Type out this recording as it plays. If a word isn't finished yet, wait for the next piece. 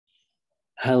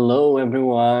Hello,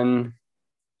 everyone.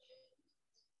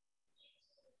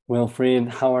 Wilfried,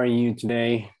 how are you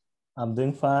today? I'm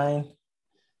doing fine.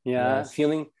 Yeah, Yes.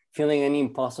 feeling any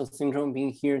imposter syndrome being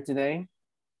here today?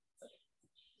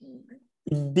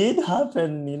 It did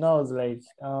happen, I was like,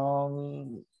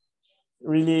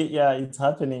 really, yeah, it's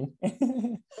happening.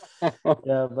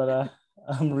 Yeah, but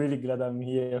I'm really glad I'm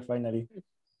here finally.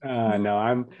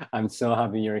 No, I'm so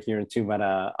happy you're here too. But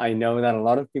I know that a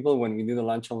lot of people, when we do the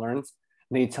lunch and learns,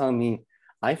 they tell me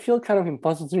I feel kind of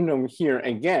imposter syndrome here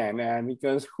again, and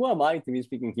because who am I to be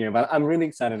speaking here? But I'm really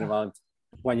excited about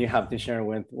what you have to share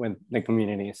with the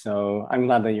community. So I'm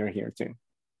glad that you're here too.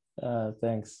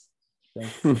 Thanks.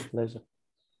 Thanks. It's a pleasure.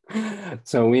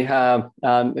 So we have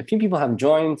a few people have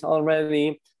joined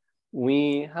already.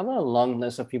 We have a long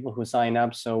list of people who sign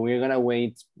up, so we're gonna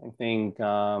wait. I think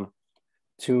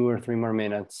 2 or 3 more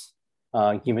minutes,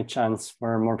 give a chance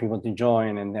for more people to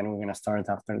join, and then we're gonna start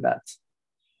after that.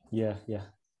 Yeah, yeah.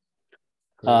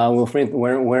 Great. Wilfried,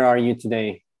 where are you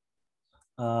today?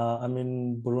 I'm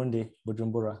in Burundi,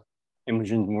 Bujumbura, In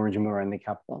Bujumbura, in the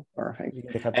capital. Perfect.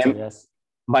 the capital, And yes.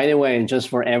 by the way, just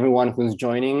for everyone who's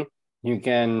joining, you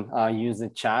can use the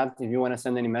chat if you want to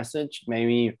send any message.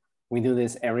 Maybe we do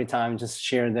this every time. Just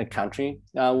share the country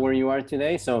where you are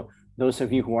today. So those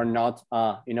of you who are not,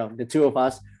 the two of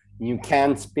us, you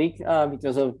can't speak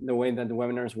because of the way that the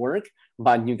webinars work,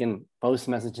 but you can post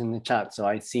message in the chat. So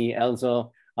I see Elzo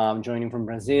joining from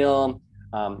Brazil.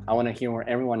 I want to hear where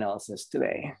everyone else is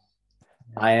today.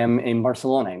 I am in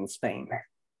Barcelona, in Spain.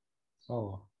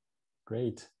 Oh,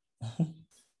 great.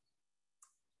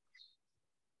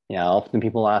 Yeah, often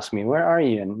people ask me, where are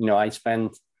you? And, I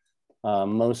spent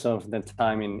most of the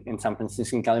time in San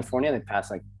Francisco, in California, the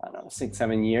past, like, I don't know, 6,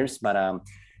 7 years. But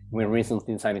we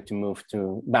recently decided to move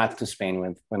back to Spain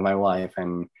with my wife.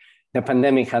 And the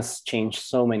pandemic has changed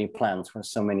so many plans for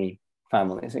so many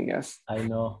families, I guess. I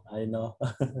know. Like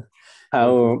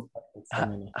How, so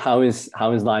many. how is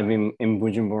life in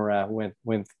Bujumbura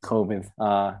with COVID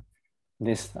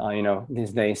these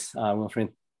days, Wilfried?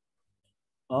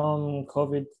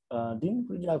 COVID didn't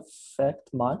really affect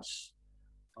much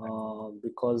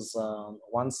because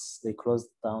once they closed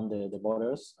down the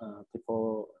borders,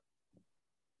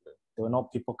 there were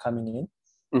not people coming in,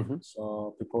 Mm-hmm.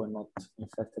 so people were not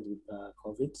infected with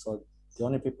COVID. So the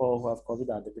only people who have COVID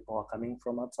are the people who are coming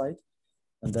from outside,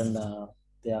 and then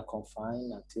they are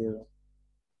confined until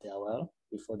they are well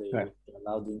before Right. they're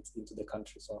allowed into the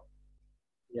country. So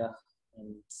yeah,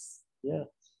 and yeah,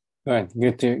 Right.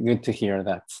 Good to hear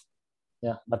that.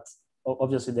 yeah, but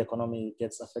obviously the economy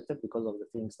gets affected because of the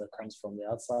things that comes from the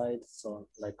outside. So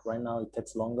like right now it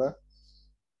takes longer.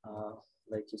 Uh,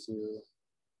 like if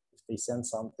they send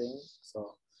something,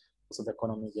 so the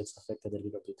economy gets affected a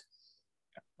little bit.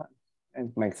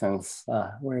 It makes sense.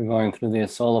 We're going through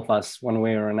this, all of us, one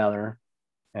way or another.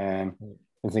 And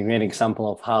it's a great example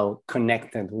of how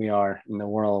connected we are in the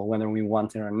world, whether we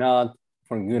want it or not,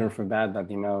 for good or for bad, that,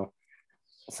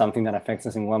 something that affects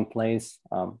us in one place,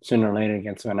 sooner or later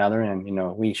gets to another. And,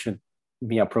 we should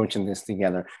be approaching this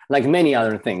together, like many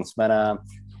other things. But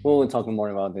we'll talk more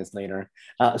about this later.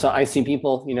 So I see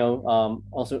people,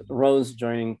 also Rose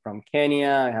joining from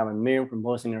Kenya. I have Amir from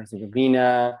Bosnia and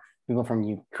Herzegovina, people from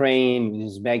Ukraine,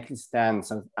 Uzbekistan,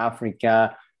 South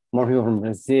Africa, more people from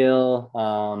Brazil,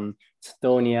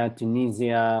 Estonia,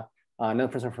 Tunisia,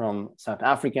 another person from South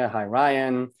Africa. Hi,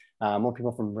 Ryan. More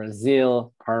people from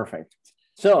Brazil. Perfect.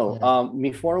 So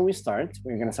before we start,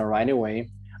 we're going to start right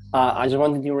away. I just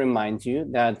wanted to remind you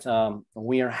that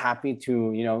we are happy to,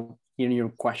 hear your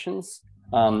questions.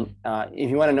 If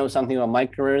you want to know something about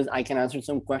Microverse, I can answer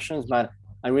some questions, but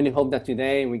I really hope that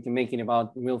today we can make it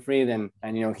about Wilfried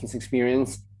and his experience,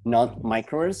 not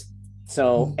Microverse.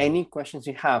 So any questions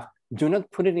you have, do not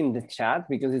put it in the chat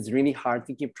because it's really hard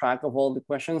to keep track of all the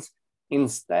questions.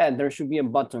 Instead, there should be a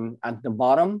button at the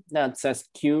bottom that says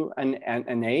Q and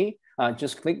A.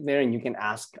 Just click there and you can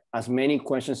ask as many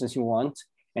questions as you want.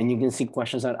 And you can see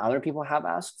questions that other people have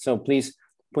asked. So please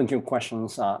put your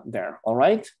questions there. All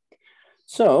right.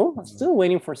 So still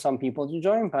waiting for some people to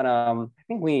join, but I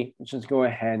think we just go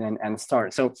ahead and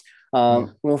start. So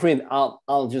Wilfried,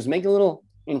 I'll just make a little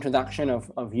introduction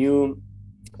of you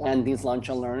and this Lunch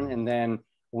and Learn, and then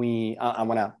I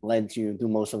want to let you do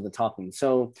most of the talking.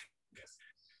 So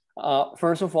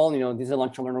first of all, this is a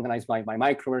Lunch and Learn organized by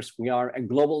Microverse. We are a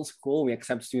global school. We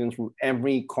accept students from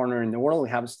every corner in the world. We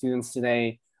have students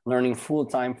today learning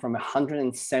full-time from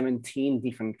 117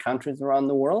 different countries around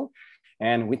the world.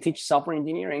 And we teach software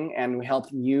engineering, and we help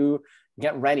you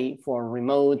get ready for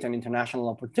remote and international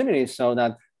opportunities so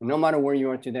that no matter where you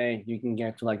are today, you can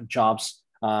get to like jobs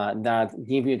that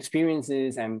give you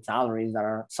experiences and salaries that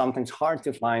are sometimes hard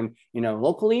to find,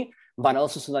 locally, but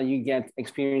also so that you get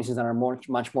experiences that are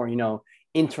much more,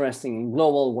 interesting and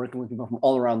global, working with people from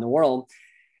all around the world.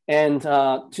 And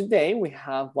today we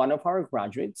have one of our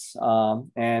graduates,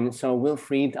 and so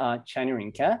Wilfried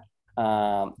Canirinka.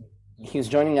 He's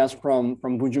joining us from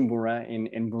Bujumbura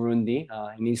in Burundi,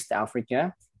 in East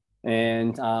Africa.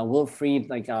 And Wilfried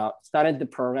started the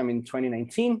program in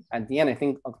 2019 at the end, I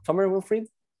think October, Wilfried?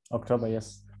 October,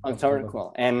 yes. October,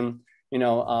 cool. And,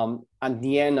 at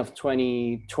the end of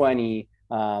 2020,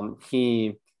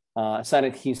 he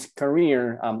started his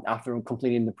career after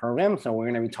completing the program. So we're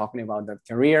going to be talking about that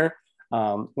career.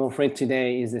 Wilfried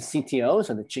today is the CTO,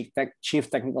 so the Chief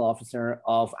Technical Officer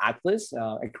of Atlas,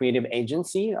 a creative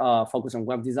agency focused on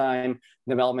web design,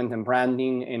 development, and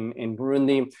branding in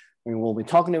Burundi. We will be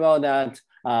talking about that.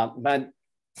 But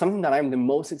something that I'm the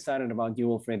most excited about you,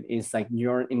 Wilfried, is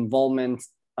your involvement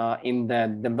in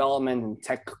the development and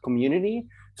tech community.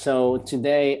 So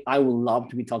today I would love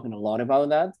to be talking a lot about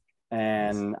that.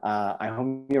 And I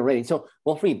hope you're ready. So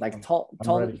Wilfried,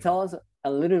 tell us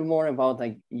a little bit more about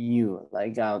you,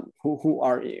 who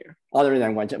are you, other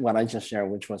than what I just shared,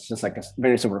 which was just a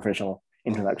very superficial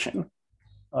introduction.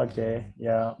 Okay,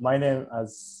 yeah, my name,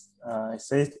 as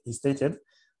he stated,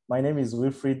 my name is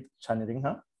Wilfried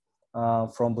Canirinka,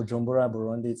 from Bujumbura,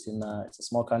 Burundi. It's a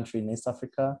small country in East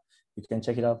Africa. You can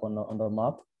check it out on the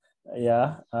map.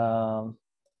 Yeah.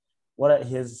 What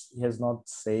he has not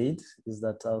said is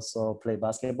that I also play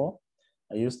basketball.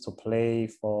 I used to play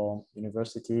for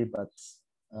university, but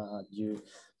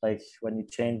when you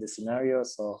change the scenario,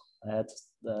 so I had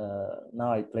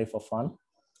now I play for fun.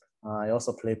 I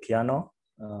also play piano.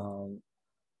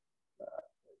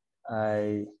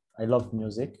 I love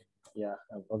music. Yeah,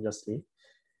 obviously.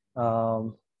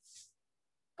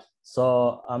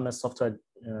 So I'm a software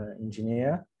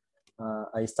engineer.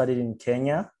 I studied in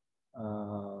Kenya.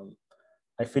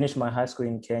 I finished my high school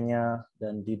in Kenya,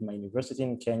 then did my university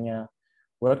in Kenya,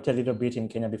 worked a little bit in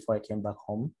Kenya before I came back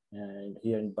home, and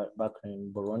back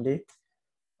in Burundi.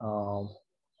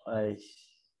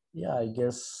 I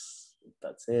guess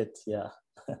that's it. Yeah.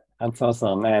 That's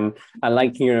awesome. And I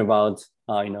like hearing about,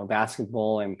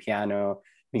 basketball and piano,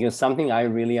 because something I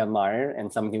really admire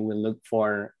and something we look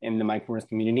for in the Microverse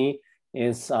community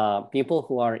is people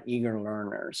who are eager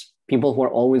learners, people who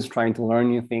are always trying to learn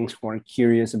new things, who are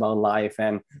curious about life.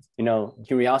 And,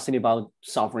 curiosity about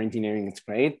software engineering is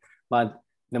great, but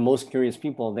the most curious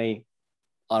people, they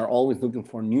are always looking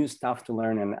for new stuff to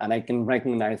learn, and I can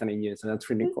recognize that in you. So that's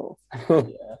really cool.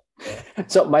 Yeah.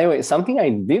 So by the way, something I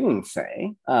didn't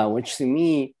say, which to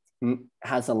me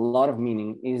has a lot of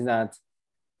meaning, is that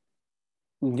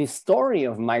the story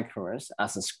of Microverse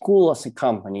as a school, as a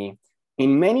company,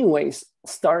 in many ways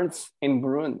starts in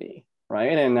Burundi,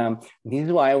 right? And this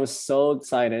is why I was so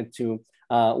excited to,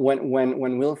 when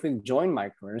Wilfried joined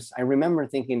Microverse, I remember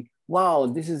thinking, wow,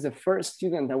 this is the first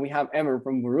student that we have ever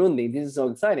from Burundi. This is so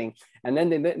exciting. And then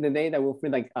the day that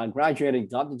Wilfried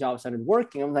graduated, got the job, started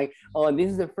working, I'm like, oh,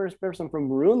 this is the first person from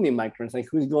Burundi in Microverse,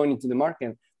 who's going into the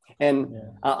market. And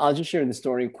I'll just share the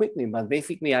story quickly, but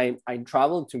basically I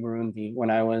traveled to Burundi when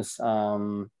I was,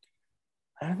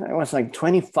 I was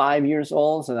 25 years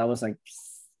old. So that was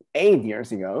 8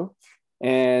 years ago.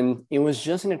 And it was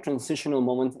just in a transitional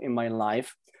moment in my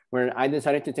life where I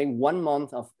decided to take 1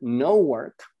 month of no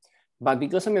work. But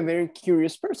because I'm a very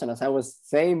curious person, as I was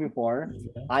saying before,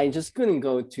 I just couldn't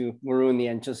go to Burundi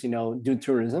and just, do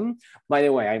tourism. By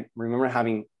the way, I remember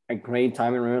having a great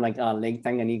time. I remember Lake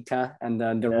Tanganyika and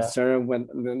the reserve with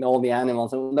all the animals.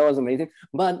 So that was amazing.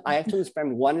 But I actually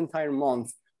spent 1 entire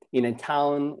month in a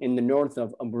town in the north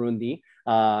of Burundi,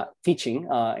 teaching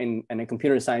in a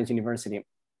computer science university.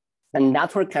 And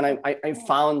that's where I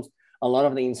found a lot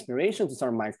of the inspiration to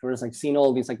start Microverse, seeing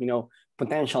all these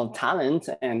potential talent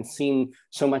and seeing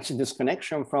so much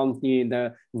disconnection from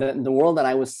the world that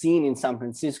I was seeing in San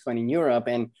Francisco and in Europe.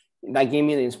 And that gave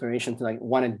me the inspiration to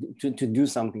want to do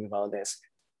something about this.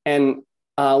 And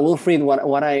Wilfried,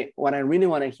 what I really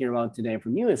want to hear about today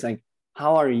from you is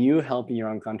how are you helping your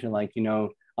own country,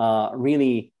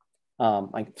 really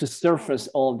to surface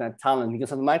all of that talent?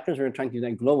 Because at Microverse, we're trying to do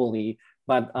that globally,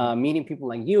 but meeting people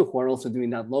like you who are also doing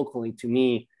that locally, to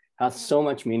me, has so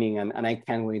much meaning, and I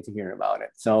can't wait to hear about it.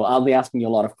 So I'll be asking you a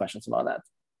lot of questions about that.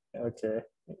 Okay,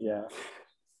 yeah.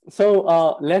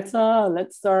 So let's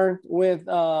start with,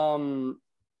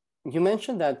 you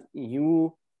mentioned that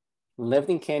you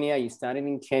lived in Kenya, you studied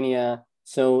in Kenya.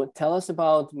 So tell us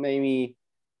about maybe,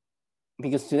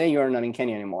 because today you are not in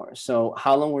Kenya anymore. So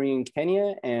how long were you in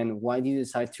Kenya, and why did you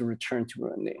decide to return to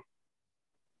Burundi?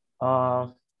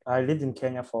 I lived in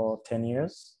Kenya for 10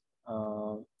 years,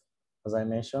 as I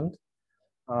mentioned.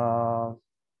 Uh,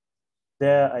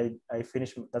 there, I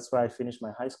finished, that's where I finished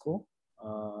my high school.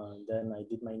 Then I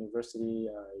did my university.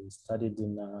 I studied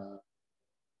in a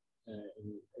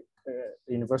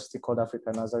university called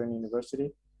African Nazarene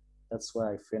University. That's where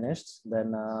I finished.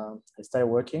 Then I started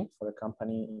working for a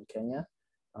company in Kenya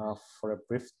for a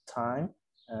brief time.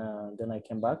 Then I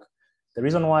came back. The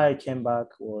reason why I came back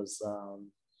was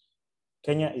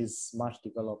Kenya is much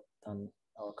developed than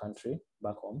our country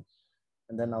back home.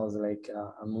 And then I was like,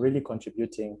 I'm really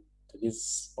contributing to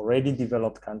this already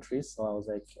developed country. So I was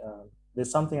like,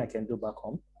 there's something I can do back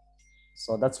home.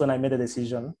 So that's when I made a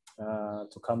decision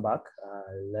to come back.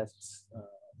 I left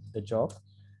the job.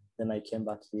 Then I came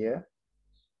back here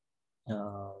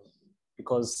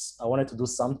because I wanted to do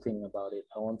something about it.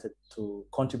 I wanted to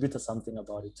contribute to something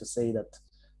about it, to say that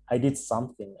I did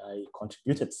something, I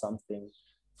contributed something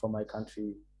for my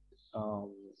country,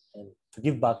 and to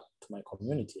give back to my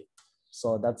community.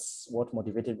 So that's what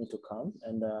motivated me to come.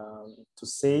 And to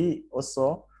say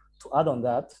also, to add on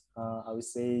that, I would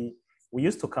say we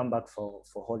used to come back for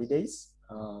holidays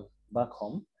back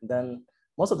home. And then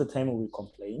most of the time we would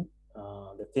complain.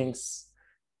 The things,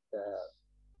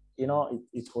 you know,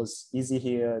 it was easy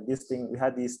here. This thing, we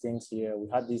had these things here, we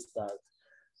had this, that,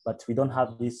 but we don't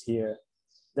have this here.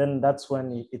 Then that's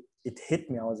when it hit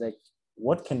me. I was like,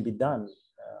 what can be done?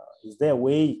 Is there a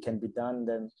way it can be done?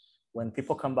 Then when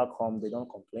people come back home, they don't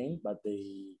complain, but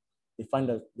they find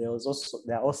that there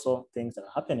are also things that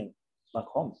are happening back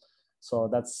home. So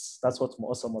that's what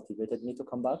also motivated me to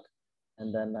come back.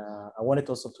 And then I wanted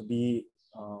also to be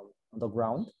on the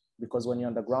ground, because when you're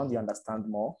on the ground, you understand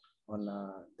more on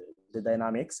the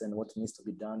dynamics and what needs to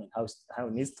be done and how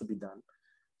it needs to be done.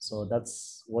 So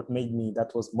that's what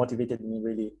motivated me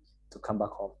really to come back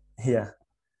home. Yeah.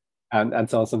 And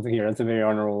that's awesome to hear. That's a very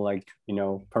honorable, like, you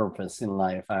know, purpose in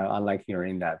life. I like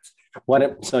hearing that.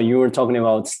 So you were talking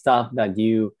about stuff that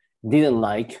you didn't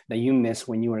like, that you missed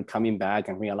when you were coming back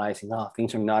and realizing, oh,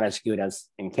 things are not as good as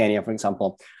in Kenya, for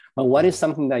example. But what is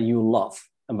something that you love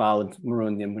about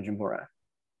Burundi and Bujumbura?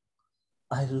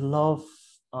 I love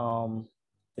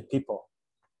the people,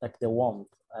 like the warmth.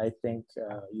 I think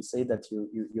you say that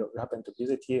you happen to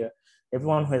visit here.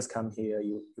 Everyone who has come here,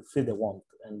 you feel the warmth,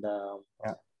 and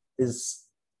Yeah.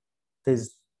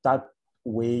 there's that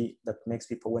way that makes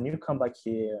people, when you come back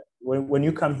here, when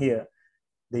you come here,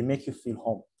 they make you feel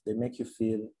home. They make you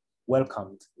feel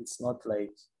welcomed. It's not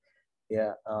like,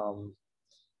 yeah.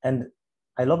 And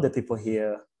I love the people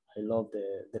here. I love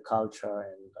the culture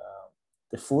and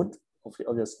the food.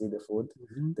 Obviously, the food.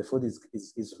 Mm-hmm. The food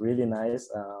is really nice.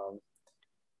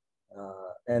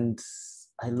 And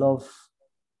I love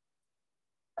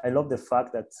the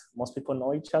fact that most people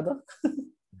know each other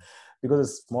because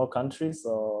it's a small country.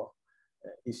 So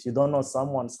if you don't know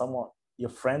someone, your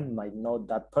friend might know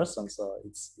that person. So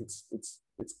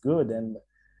it's good.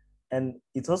 And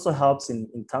it also helps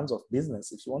in terms of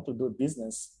business. If you want to do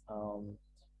business,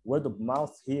 word of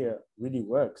mouth here really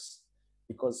works,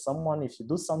 because if you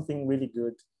do something really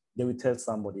good, they will tell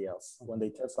somebody else. When they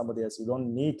tell somebody else, you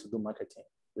don't need to do marketing,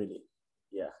 really.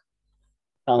 Yeah.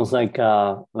 Sounds like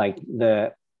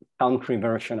the country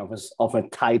version of a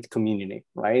tight community,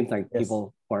 right? Like yes.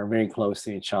 People who are very close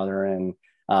to each other, and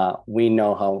we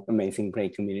know how amazing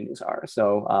great communities are.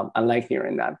 So I like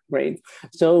hearing that. Great.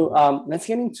 So let's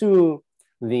get into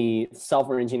the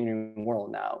software engineering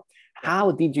world now.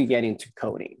 How did you get into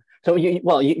coding? So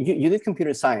you did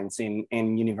computer science in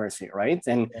university, right?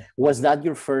 And yeah. Was that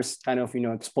your first kind of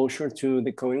exposure to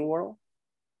the coding world?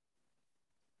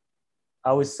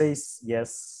 I would say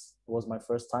yes, it was my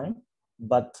first time,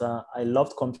 but I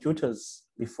loved computers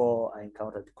before I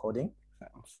encountered coding.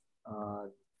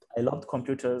 I loved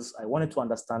computers. I wanted to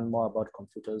understand more about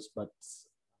computers, but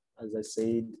as I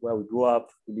said, where we grew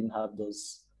up, we didn't have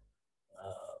those.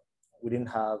 We didn't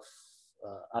have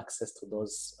access to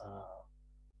those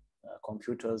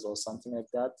computers or something like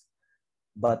that.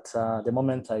 But the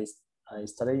moment I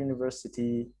started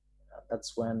university,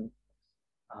 that's when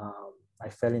I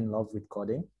fell in love with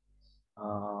coding.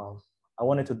 I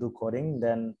wanted to do coding.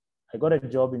 Then I got a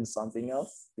job in something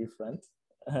else different,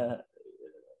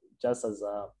 just as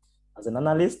an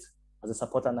analyst, as a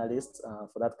support analyst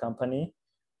for that company,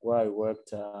 where I worked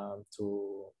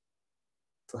to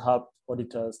help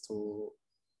auditors to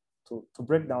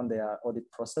break down their audit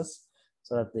process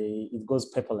so that it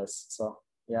goes paperless. So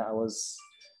yeah, I was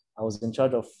in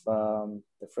charge of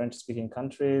the French-speaking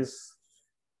countries,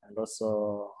 and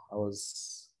also I would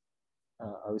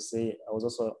say I was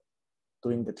also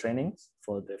doing the trainings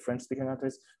for the French-speaking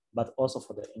countries, but also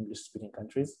for the English-speaking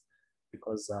countries.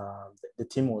 because the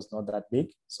team was not that big,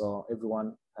 so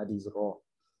everyone had his role.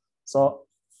 So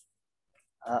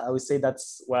I would say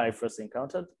that's where I first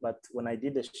encountered. But when I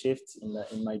did a shift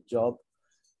in my job,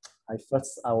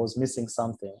 I was missing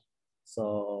something.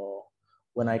 So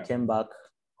when I came back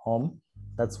home,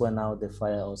 that's when now the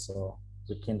fire also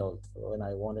rekindled. When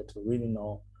I wanted to really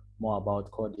know more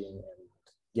about coding and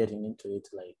getting into it,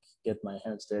 like get my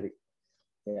hands dirty.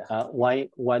 Yeah.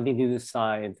 Why did you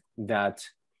decide that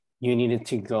you needed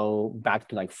to go back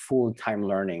to like full-time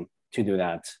learning to do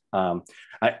that?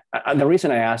 The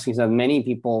reason I ask is that many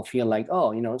people feel like,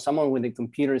 oh, you know, someone with a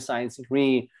computer science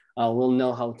degree will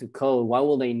know how to code. Why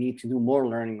will they need to do more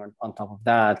learning on top of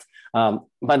that?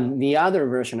 But the other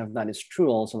version of that is true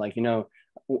also. Like, you know,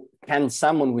 can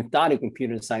someone without a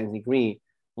computer science degree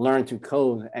learn to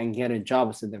code and get a job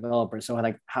as a developer? So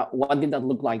like, what did that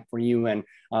look like for you, and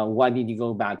why did you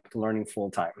go back to learning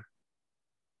full time?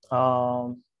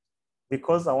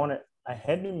 Because I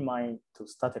had in mind to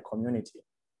start a community.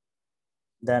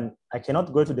 Then I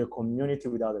cannot go to the community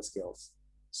without the skills.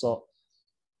 So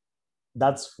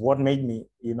that's what made me,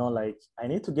 you know, like I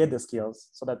need to get the skills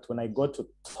so that when I go to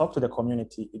talk to the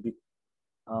community, you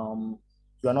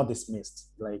are not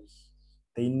dismissed. Like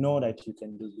they know that you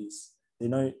can do this. They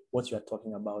know what you are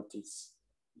talking about. It's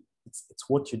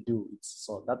what you do.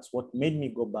 So that's what made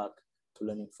me go back to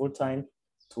learning full time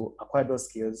to acquire those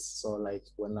skills. So like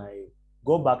when I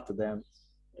go back to them,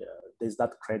 there's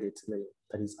that credit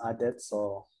that is added.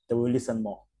 So they will listen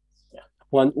more. Yeah.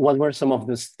 What were some of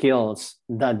the skills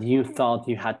that you thought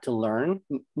you had to learn,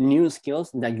 new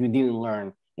skills that you didn't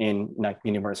learn in like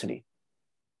university?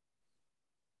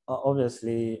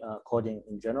 Obviously, coding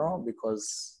in general,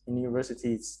 because in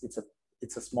university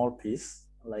it's a small piece.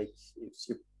 Like if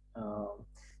you,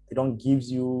 they don't give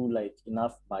you like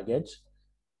enough baggage.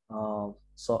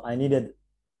 So I needed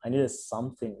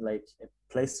something like a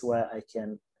place where I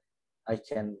can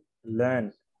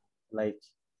learn, like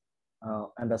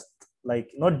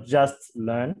like not just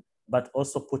learn, but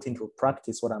also put into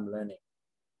practice what I'm learning.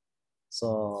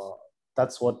 So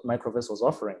that's what Microverse was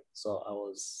offering.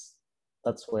 So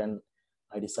that's when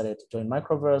I decided to join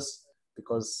Microverse,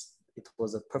 because it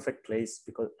was a perfect place,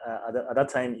 because at that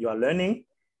time you are learning,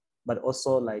 but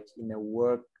also like in a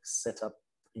work setup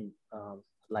in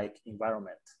like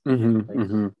environment.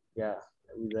 Yeah,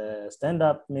 with the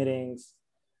stand-up meetings,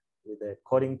 with the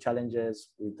coding challenges,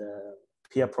 with the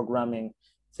peer programming,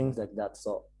 things like that.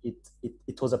 So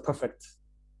it was a perfect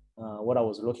what I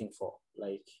was looking for.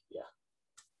 Like, yeah.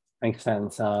 Makes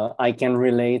sense. I can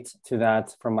relate to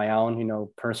that from my own, you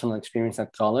know, personal experience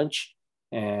at college,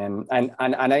 and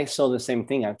I saw the same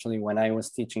thing actually when I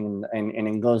was teaching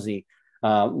in Ngozi.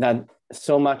 That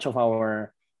so much of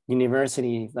our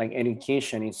university like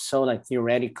education is so like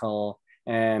theoretical,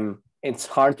 and it's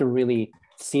hard to really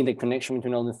see the connection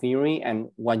between all the theory and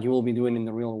what you will be doing in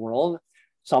the real world.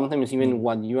 Sometimes even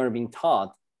what you are being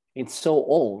taught, it's so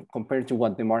old compared to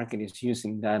what the market is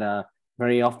using, that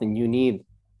very often you need,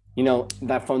 you know,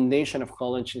 that foundation of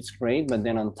college is great, but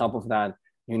then on top of that,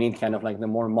 you need kind of like the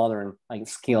more modern like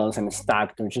skills and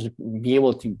stack to just be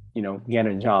able to, you know, get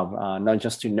a job, not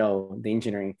just to know the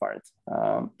engineering part.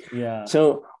 Yeah.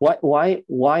 So why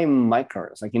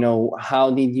Micros? Like, you know,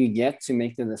 how did you get to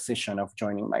make the decision of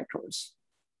joining Micros?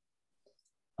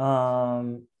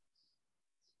 I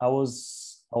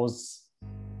was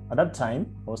at that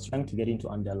time I was trying to get into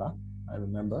Andela. I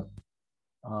remember.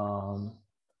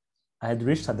 I had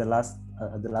reached at the last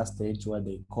stage where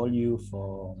they call you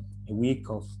for a week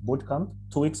of boot camp,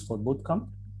 2 weeks for boot camp.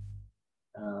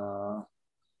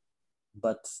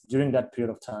 But during that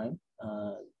period of time,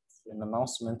 an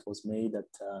announcement was made that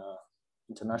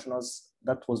internationals,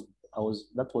 that was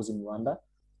in Rwanda,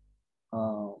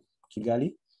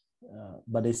 Kigali,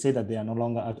 but they say that they are no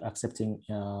longer accepting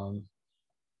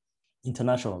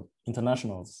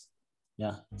internationals.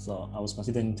 Yeah, so I was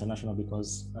considered international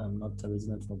because I'm not a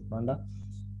resident of Rwanda.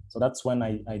 So that's when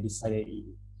I decided.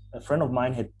 A friend of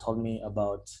mine had told me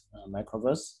about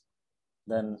Microverse.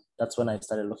 Then that's when I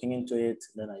started looking into it.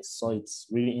 Then I saw it's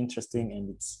really interesting, and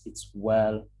it's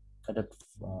well catered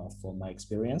for my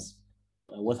experience,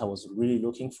 what I was really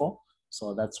looking for.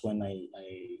 So that's when I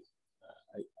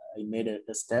made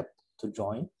a step to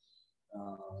join.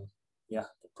 Yeah,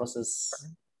 the process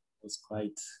was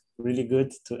quite really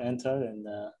good to enter, and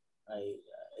I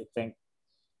think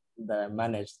that I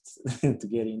managed to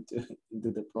get into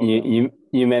the program.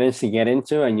 You managed to get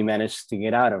into, and you managed to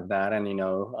get out of that, and, you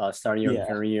know, start your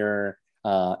career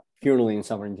purely in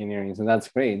software engineering. So that's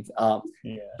great. How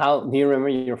do you remember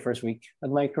your first week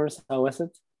at Microverse? How was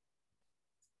it?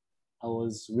 I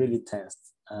was really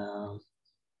tensed.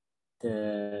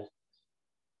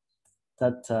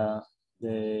 that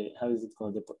how is it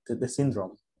called, the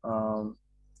syndrome,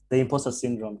 the imposter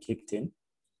syndrome kicked in.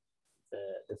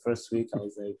 The first week I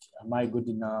was like, am I good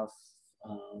enough?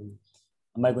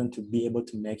 Am I going to be able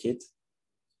to make it?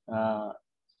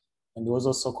 And it was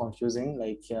also confusing,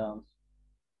 like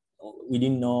we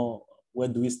didn't know where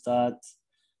do we start.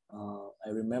 I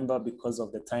remember because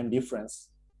of the time difference,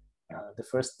 the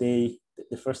first day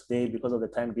because of the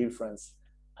time difference,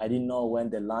 I didn't know when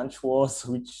the lunch was,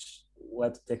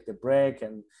 where to take the break,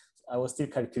 and I was still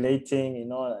calculating,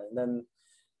 and then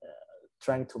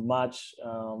trying to match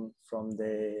from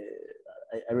the.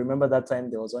 I remember that time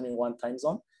there was only one time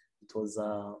zone. It was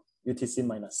UTC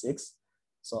 -6,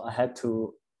 so I had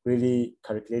to really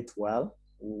calculate well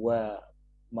where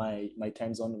my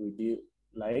time zone would be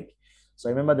like. So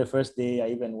I remember the first day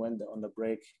I even went on the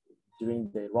break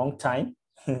during the wrong time.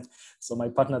 So my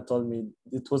partner told me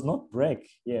it was not break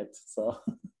yet. So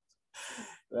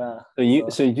yeah.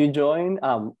 So you joined.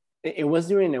 It was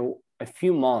during a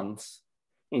few months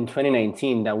in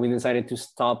 2019 that we decided to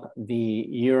stop the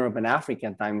Europe and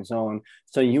Africa time zone.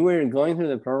 So you were going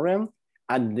through the program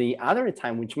at the other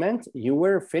time, which meant you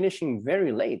were finishing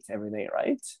very late every day,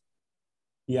 right?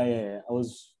 Yeah. I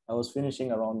was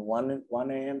finishing around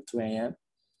 1 a.m., 2 a.m.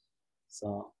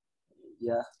 So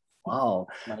yeah. Wow.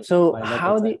 So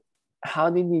how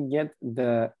did you get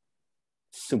the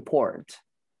support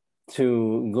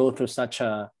to go through such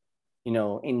a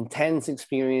intense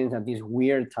experience at these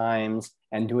weird times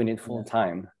and doing it full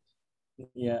time?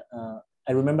 Yeah,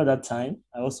 I remember that time.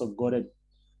 I also got a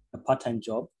part-time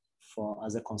job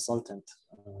as a consultant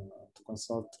to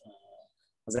consult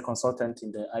as a consultant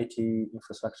in the IT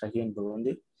infrastructure here in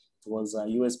Burundi. It was a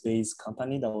US-based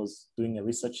company that was doing a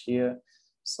research here,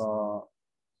 so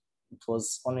it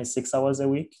was only 6 hours a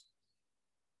week.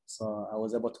 So I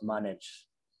was able to manage.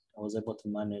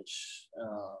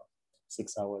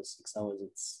 6 hours. 6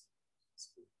 hours.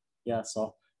 Yeah.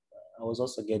 So I was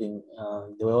also getting.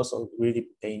 They were also really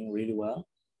paying really well.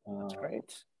 That's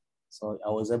great. So I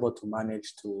was able to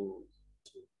manage to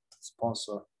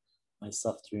sponsor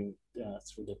myself through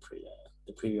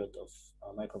the period of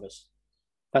Microverse.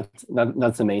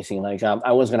 That's amazing. Like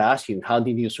I was gonna ask you, how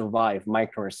did you survive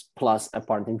Microverse plus a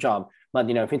part-time job? But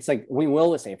if it's like we will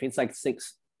always say, if it's like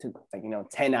 6 to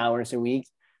 10 hours a week,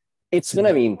 it's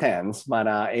gonna be intense, but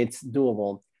it's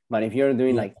doable. But if you're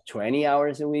doing like 20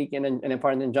 hours a week in a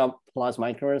part-time job plus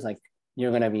Microverse, like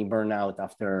you're gonna be burned out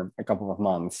after a couple of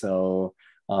months. So,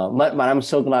 but I'm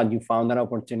so glad you found that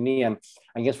opportunity. And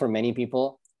I guess for many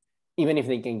people, even if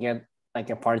they can get like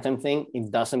a part-time thing, it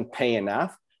doesn't pay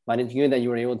enough. But it's good that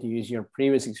you were able to use your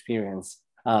previous experience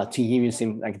to give you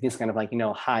some like this kind of like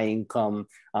high income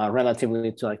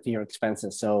relatively to your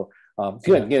expenses. So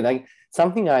good. Like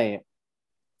something I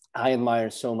admire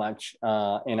so much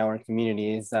in our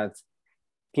community is that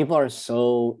people are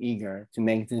so eager to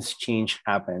make this change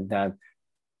happen that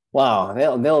wow,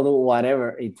 they'll do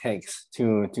whatever it takes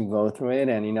to go through it.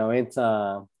 And it's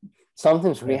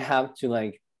sometimes we have to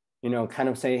like kind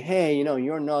of say, hey,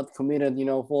 you're not committed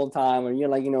full time, or you're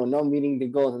like not meeting the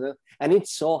goals. And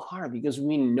it's so hard because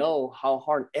we know how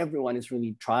hard everyone is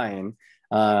really trying.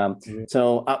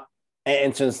 So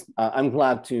and just I'm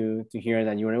glad to hear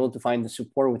that you were able to find the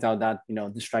support without that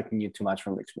distracting you too much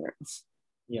from the experience.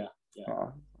 Yeah.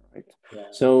 Right.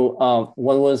 Yeah. So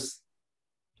what was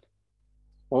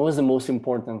the most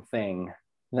important thing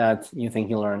that you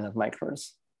think you learned at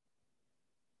Microverse?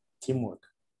 Teamwork.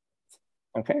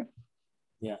 Okay.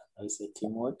 Yeah, I would say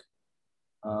teamwork.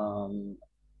 And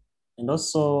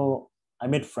also I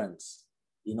made friends,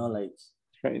 like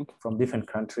from different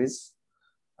countries.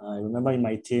 I remember in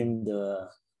my team,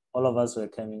 all of us were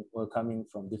coming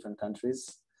from different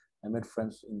countries. I made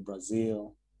friends in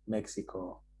Brazil,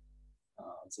 Mexico,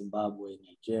 Zimbabwe,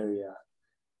 Nigeria.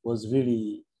 It was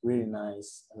really, really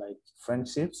nice, like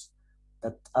friendships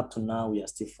that up to now we are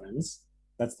still friends.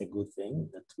 That's the good thing,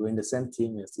 that we're in the same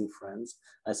team, we're still friends.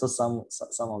 I saw some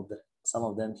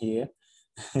of them here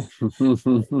in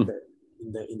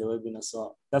the webinar.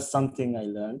 So that's something I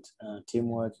learned.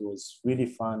 Teamwork, it was really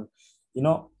fun.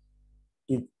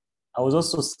 I was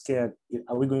also scared.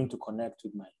 Are we going to connect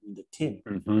with the team?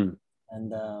 Mm-hmm.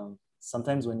 And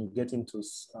sometimes when you get into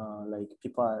like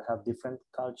people have different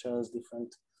cultures,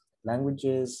 different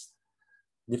languages,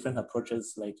 different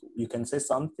approaches. Like you can say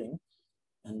something,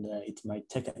 and it might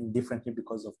take it differently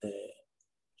because of the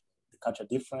culture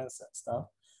difference and stuff.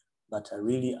 But I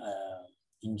really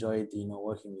enjoyed,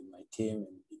 working with my team,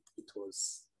 and it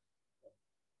was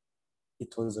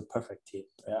a perfect team.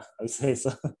 Yeah, I would say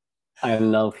so. I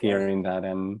love hearing that.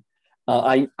 And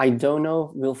I don't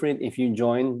know, Wilfried, if you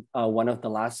joined one of the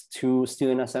last two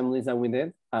student assemblies that we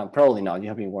did. Probably not. You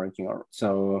have been working or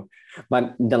so.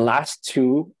 But the last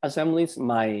two assemblies,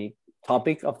 my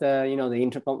topic of the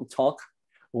intercom talk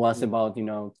was about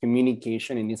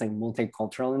communication in these like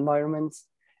multicultural environments,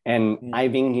 and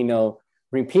I've been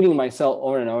repeating myself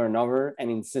over and over and over and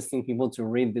insisting people to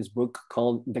read this book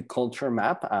called The Culture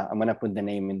Map. I'm gonna put the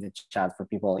name in the chat for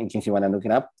people in case you want to look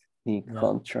it up. The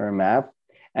Culture Map.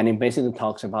 And it basically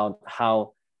talks about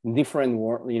how different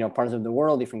parts of the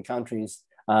world, different countries,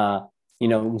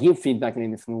 give feedback in a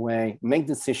different way, make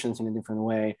decisions in a different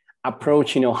way,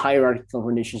 approach hierarchical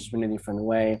relationships in a different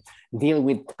way, deal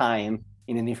with time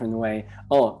in a different way.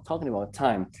 Oh, talking about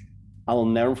time, I will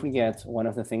never forget one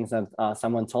of the things that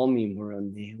someone told me in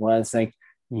Burundi was like,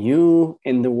 you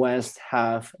in the West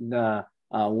have the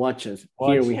watches.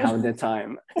 Here we have the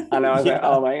time. And I was like,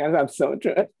 oh my God, that's so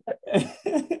true.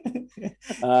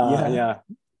 I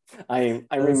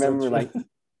remember so like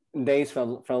days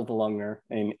felt longer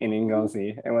in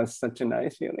Ngozi. It was such a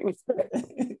nice feeling.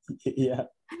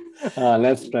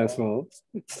 Less stressful.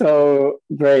 So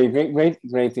great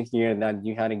to hear that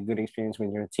you had a good experience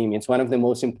with your team. It's one of the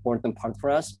most important parts for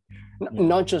us,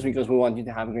 not just because we want you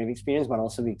to have a great experience, but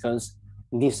also because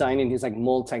designing this like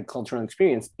multicultural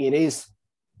experience, it is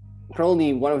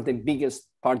probably one of the biggest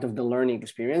part of the learning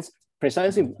experience,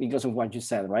 precisely because of what you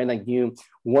said, right? Like you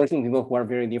working with people who are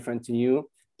very different to you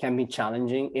can be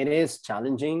challenging. It is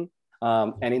challenging.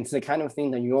 And it's the kind of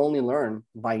thing that you only learn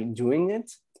by doing it.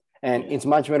 And it's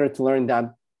much better to learn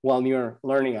that while you're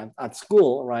learning at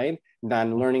school, right?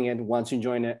 Than learning it once you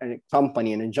join a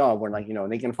company and a job where like,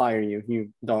 they can fire you if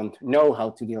you don't know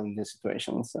how to deal in this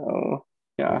situation. So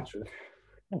yeah.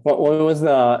 What was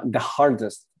the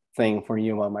hardest thing for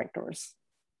you about Microverse?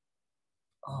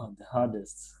 Oh, the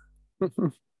hardest.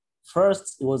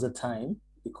 First, it was the time,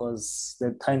 because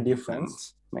the time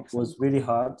difference was really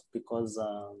hard, because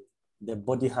the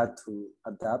body had to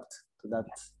adapt to that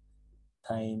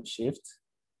time shift.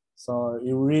 So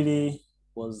it really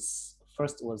was,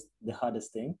 first was the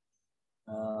hardest thing.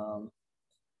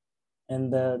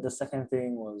 And the second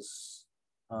thing was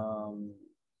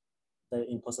the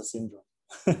imposter syndrome.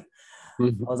 I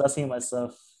was asking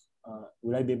myself,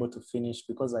 will I be able to finish?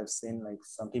 Because I've seen like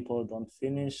some people don't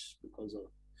finish because of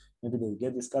maybe they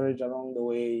get discouraged along the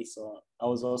way. So I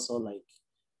was also like,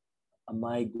 am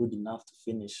I good enough to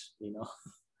finish,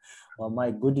 or am I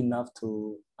good enough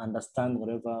to understand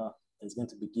whatever is going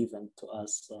to be given to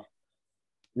us? So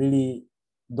really,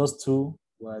 those two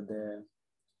were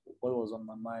what was on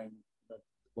my mind that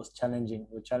was challenging.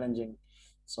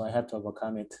 So I had to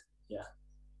overcome it. Yeah.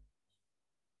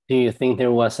 Do you think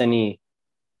there was any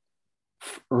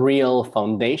real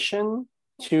foundation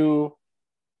to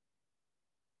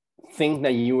think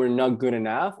that you were not good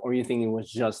enough, or you think it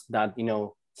was just that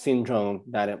syndrome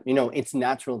that it's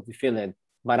natural to feel it,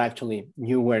 but actually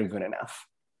you were good enough?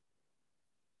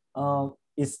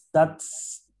 It's that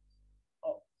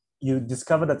you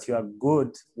discover that you are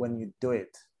good when you do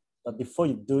it, but before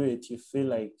you do it, you feel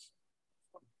like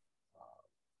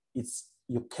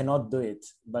you cannot do it.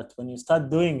 But when you start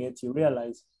doing it, you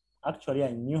realize, actually,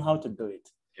 I knew how to do it.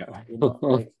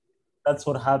 Like that's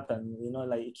what happened.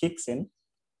 Like it kicks in,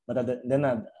 but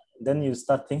then you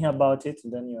start thinking about it.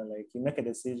 And then you're like, you make a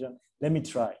decision. Let me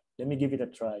try. Let me give it a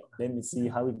try. Let me see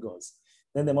how it goes.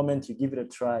 Then the moment you give it a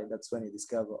try, that's when you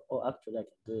discover, oh, actually, I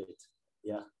can do it.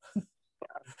 Yeah.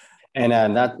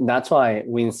 And that's why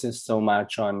we insist so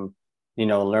much on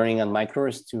learning on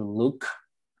Microverse to look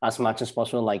as much as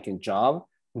possible like a job.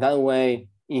 That way,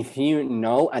 if you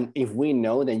know, and if we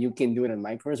know that you can do it in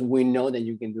Microverse, we know that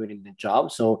you can do it in the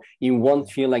job. So you won't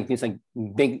feel like these like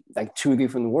big, like two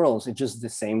different worlds. It's just the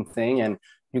same thing, and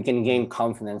you can gain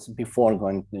confidence before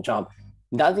going to the job.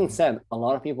 That being said, a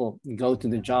lot of people go to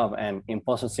the job and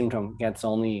imposter syndrome gets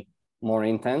only more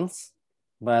intense.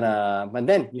 But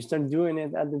then you start doing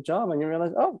it at the job and you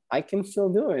realize, oh, I can still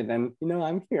do it, and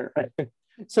I'm here.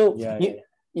 So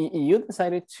you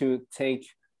decided to take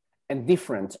a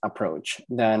different approach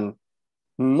than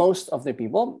most of the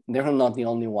people. They're not the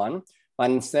only one, but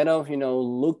instead of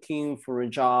looking for a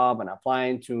job and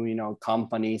applying to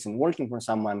companies and working for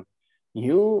someone,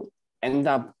 you end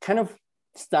up kind of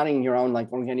starting your own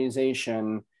like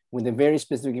organization with a very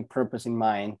specific purpose in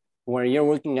mind, where you're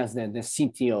working as the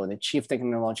CTO, the Chief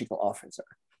Technological Officer.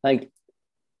 Like,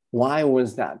 why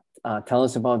was that? Tell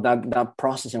us about that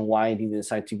process, and why did you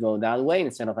decide to go that way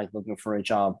instead of like looking for a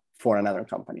job for another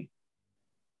company?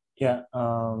 Yeah,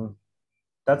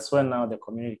 that's when now the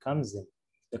community comes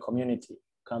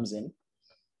in.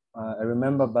 I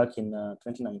remember back in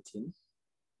 2019,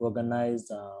 organized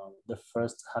the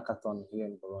first hackathon here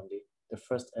in Burundi. The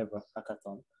first ever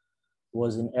hackathon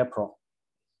was in April.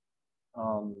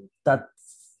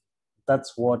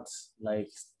 That's what like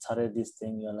started this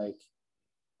thing. You're like,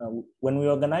 when we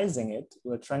were organizing it,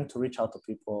 we were trying to reach out to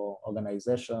people,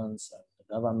 organizations, and the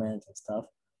government and stuff,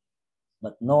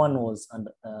 but no one was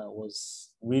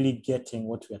really getting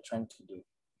what we are trying to do.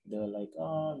 They were like,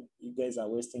 "Oh, you guys are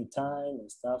wasting time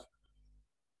and stuff."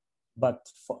 But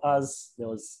for us, there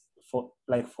was for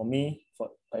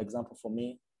example, for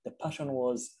me, the passion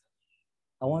was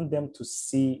I want them to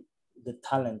see the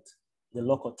talent, the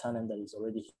local talent that is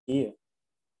already here,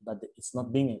 but it's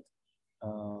not being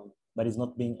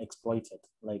exploited.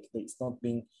 Like it's not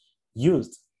being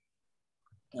used.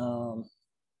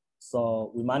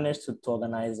 So we managed to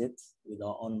organize it with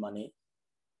our own money.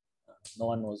 No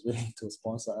one was willing to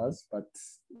sponsor us, but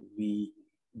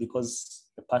because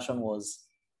the passion was,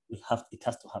 it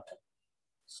has to happen.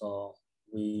 So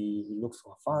we looked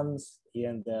for funds here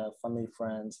and there, family,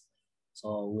 friends.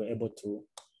 So we were able to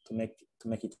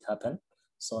make it happen.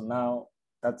 So now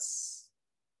that's,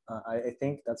 I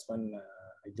think that's when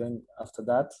I joined. After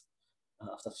that,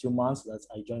 after a few months, that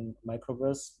I joined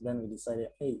Microverse. Then we decided,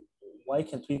 hey, why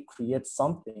can't we create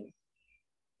something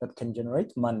that can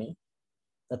generate money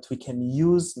that we can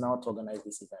use now to organize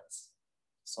these events?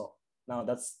 So now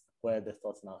that's where the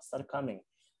thoughts now start coming.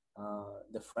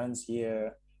 The friends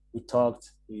here, we talked,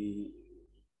 we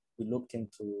looked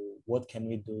into what can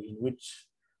we do, in which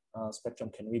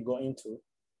spectrum can we go into,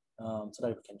 so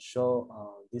that we can show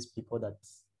these people that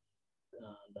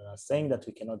are saying that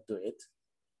we cannot do it,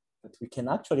 but we can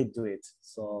actually do it.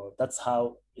 So that's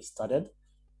how it started.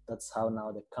 That's how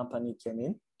now the company came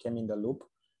in the loop,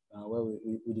 where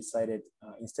we decided,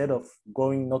 instead of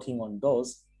going knocking on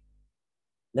doors,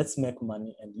 let's make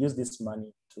money and use this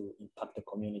money to impact the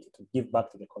community, to give back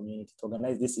to the community, to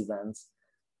organize these events,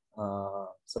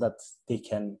 so that they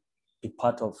can be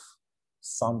part of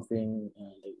something.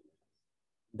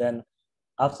 And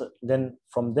then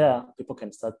from there, people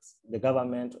can start, the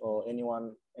government or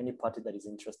anyone, any party that is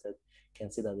interested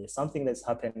can see that there's something that's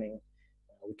happening,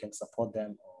 we can support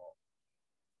them, or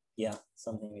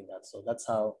something like that. So that's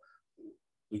how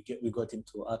we got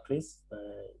into Acris.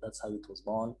 That's how it was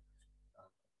born,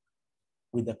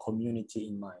 with the community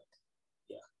in mind.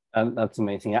 That's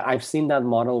amazing. I've seen that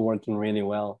model working really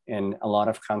well in a lot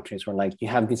of countries, where like you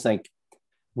have this like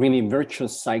really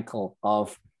virtuous cycle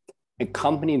of a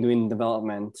company doing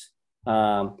development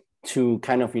to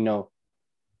kind of,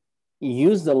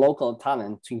 use the local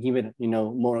talent to give it,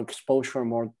 more exposure,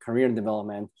 more career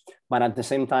development, but at the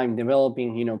same time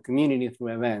developing, community through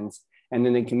events. And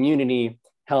then the community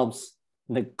helps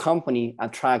the company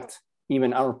attract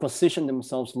even or position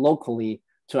themselves locally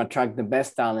to attract the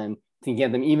best talent, to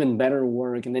get them even better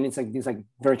work. And then it's like this like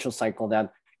virtual cycle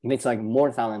that it's like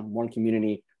more talent, more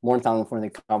community, more talent for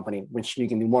the company, which you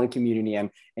can do more community,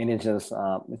 and it's just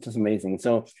amazing.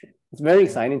 So it's very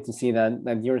exciting to see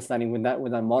that you're starting with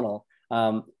that model.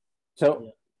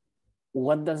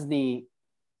 What does the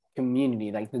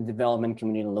community, like the development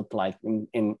community, look like in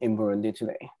Burundi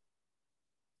today?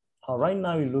 Right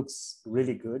now it looks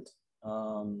really good.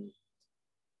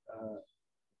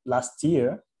 Last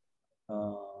year,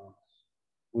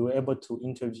 we were able to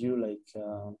interview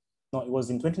it was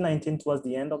in 2019, towards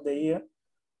the end of the year,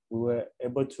 we were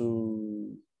able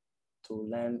to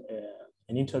land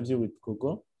an interview with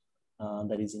Google,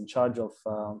 that is in charge of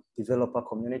developer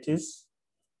communities.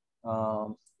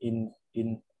 In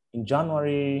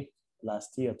January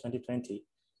last year, 2020,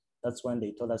 that's when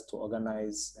they told us to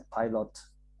organize a pilot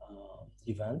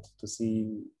event to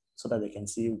see, so that they can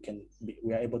see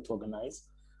we are able to organize.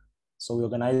 So we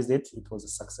organized it. It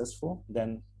was successful.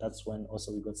 Then that's when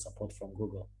also we got support from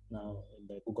Google, now in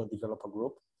the Google Developer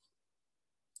Group.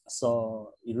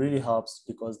 So it really helps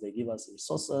because they give us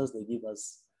resources, they give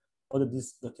us all of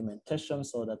this documentation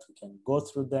so that we can go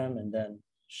through them and then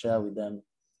share with them,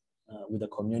 with the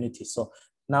community. So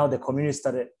now the community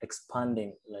started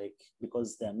expanding,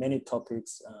 because there are many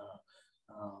topics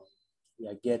we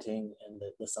are getting, and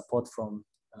the support from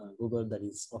Google that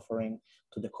is offering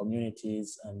to the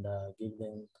communities, and give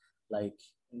them,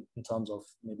 in terms of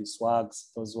maybe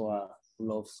swags, those who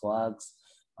love swags.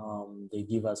 They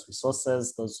give us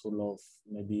resources. Those who love,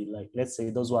 maybe let's say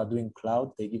those who are doing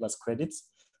cloud, they give us credits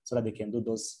so that they can do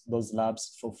those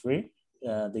labs for free.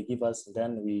 They give us,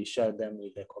 then we share them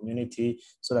with the community,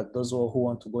 so that those who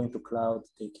want to go into cloud,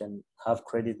 they can have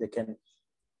credit, they can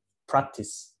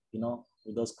practice,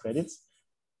 with those credits.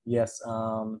 Yes,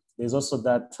 there's also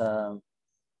that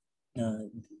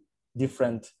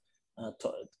different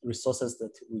resources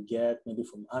that we get, maybe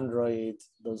from Android,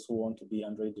 those who want to be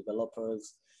Android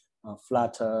developers,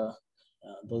 Flutter,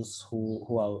 those who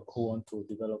want to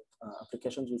develop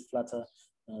applications with Flutter,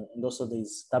 and also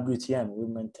there's WTM,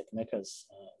 Women Tech Makers,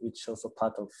 which is also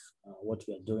part of what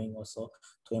we are doing also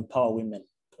to empower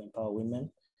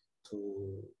women,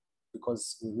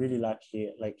 because we really lack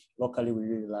here, like locally, we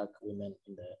really lack women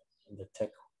in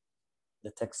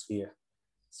the tech sphere.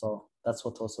 So that's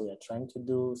what also we are trying to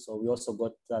do. So we also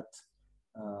got that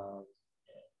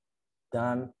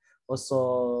done.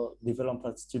 Also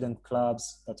develop student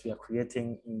clubs that we are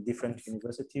creating in different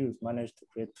universities. We've managed to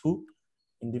create two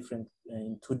in different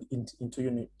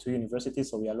two universities.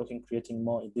 So we are creating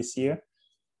more this year.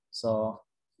 So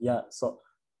yeah, so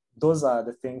those are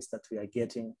the things that we are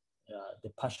getting. The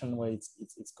passion where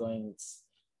it's going.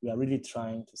 We are really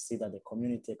trying to see that the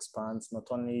community expands, not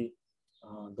only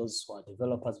those who are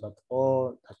developers, but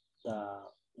all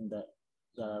that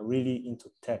are really into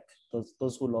tech.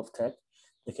 Those who love tech,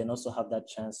 they can also have that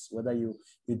chance. Whether you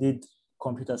did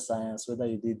computer science, whether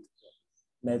you did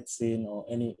medicine or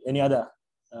any other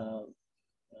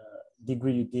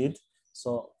degree you did.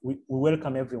 So we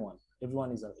welcome everyone.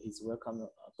 Everyone is welcome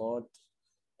aboard.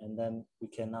 And then we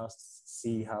can now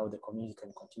see how the community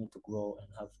can continue to grow and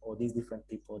have all these different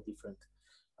people, different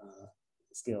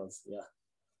skills. Yeah.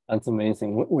 That's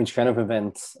amazing. Which kind of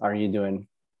events are you doing?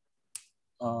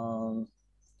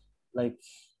 Like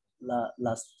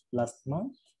last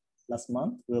month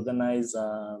we organized.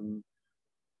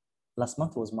 Last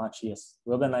month was March. Yes,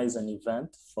 we organized an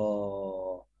event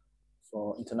for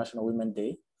International Women's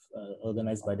Day,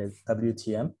 organized by the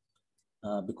WTM,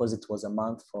 because it was a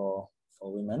month for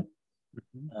women.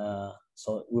 Mm-hmm.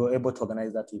 So we were able to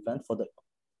organize that event for we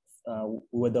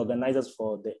were the organizers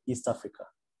for the East Africa.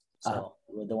 So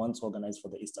we were the ones who organized for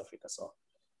the East Africa. So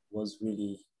it was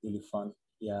really, really fun.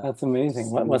 Yeah. That's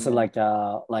amazing. What was it, like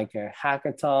a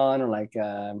hackathon or like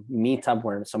a meetup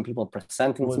where some people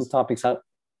presenting some topics out?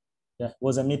 Yeah, it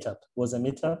was a meetup. It was a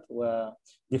meetup where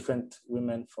different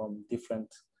women from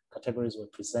different categories were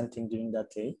presenting during that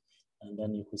day. And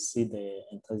then you could see the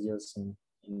enthusiasm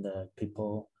in the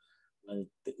people,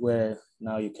 where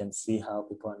now you can see how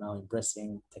people are now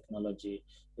embracing technology,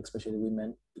 especially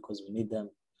women, because we need them,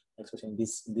 especially in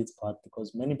this part,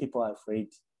 because many people are afraid.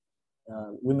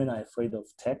 Women are afraid of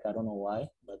tech. I don't know why,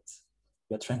 but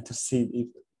we're trying to see if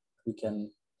we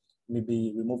can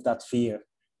maybe remove that fear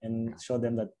and show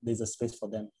them that there's a space for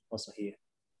them also here.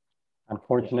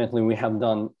 Unfortunately, we have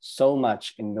done so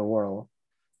much in the world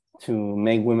to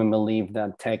make women believe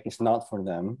that tech is not for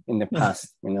them in the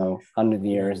past, 100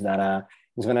 years, that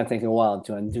it's going to take a while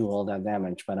to undo all that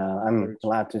damage. But I'm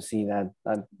glad to see that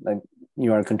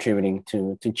you are contributing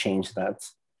to change that.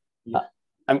 Yeah.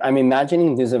 I'm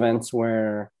imagining these events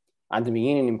were at the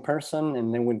beginning in person,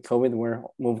 and then with COVID, were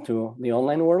moved to the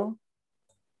online world.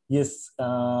 Yes,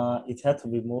 it had to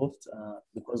be moved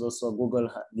because also Google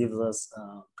gives us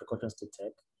precautions to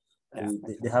take. Yeah,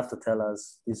 they have to tell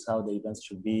us this is how the events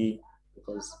should be,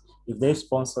 because if they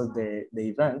sponsor the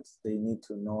event, they need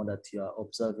to know that you are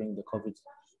observing the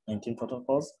COVID-19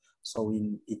 protocols. So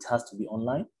it has to be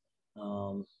online.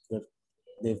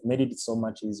 They've made it so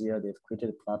much easier. They've created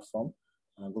a platform.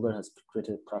 Google has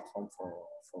created a platform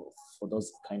for those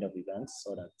kind of events,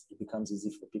 so that it becomes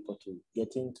easy for people to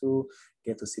get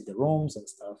to see the rooms and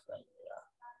stuff. And yeah,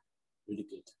 really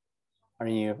good. Are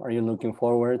you looking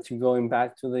forward to going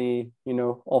back to the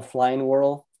offline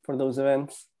world for those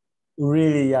events?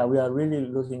 Really, yeah, we are really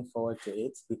looking forward to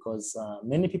it, because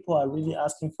many people are really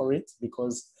asking for it,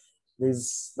 because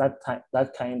there's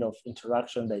that kind of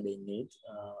interaction that they need.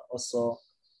 Also,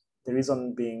 the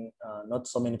reason being, not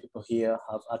so many people here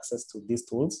have access to these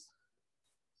tools.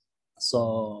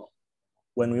 So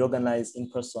when we organize in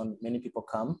person, many people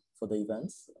come for the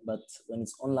events, but when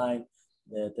it's online,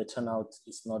 the turnout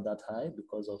is not that high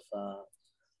because of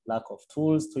lack of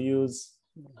tools to use.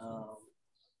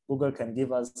 Google can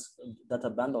give us data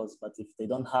bundles, but if they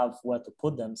don't have where to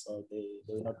put them, so they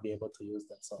will not be able to use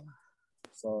them.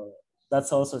 So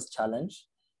that's also a challenge,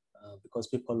 because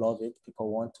people love it,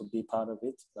 people want to be part of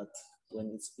it, but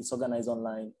when it's organized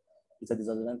online, it's a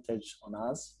disadvantage on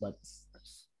us, but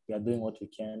we are doing what we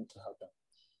can to help them.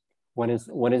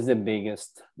 What is the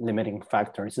biggest limiting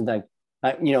factor? Is it like,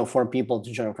 for people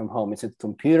to join from home? Is it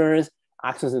computers,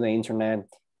 access to the internet,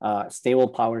 stable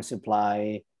power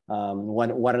supply?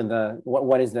 What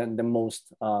is the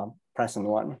most pressing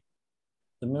one?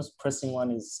 The most pressing one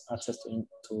is access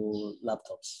to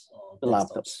laptops. The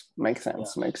laptops makes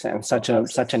sense. Yeah. Makes sense.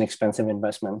 Such an expensive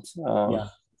investment. Yeah,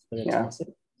 it's very expensive.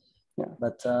 Yeah.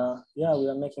 But we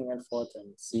are making an effort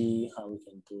and see how we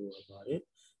can do about it.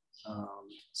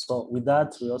 So with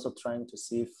that, we're also trying to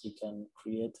see if we can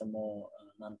create a more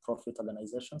non-profit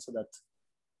organization so that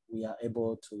we are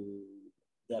able to,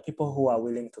 there are people who are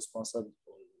willing to sponsor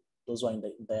those who are in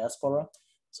the diaspora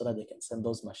so that they can send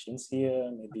those machines here,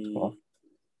 maybe, cool.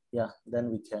 Yeah,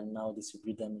 then we can now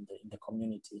distribute them in the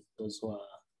community, those who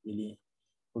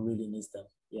really needs them,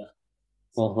 yeah.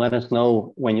 Well, let us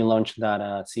know when you launch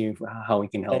that, see how we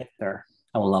can help there.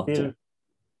 I would love to.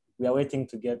 We are waiting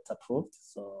to get approved,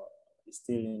 so it's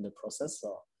still in the process.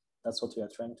 So that's what we are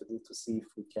trying to do to see if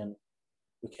we can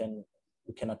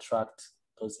attract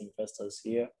those investors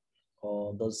here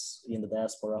or those in the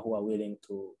diaspora who are willing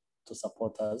to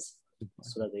support us,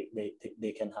 so that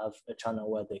they can have a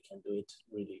channel where they can do it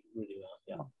really well.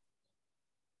 Yeah.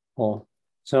 Cool.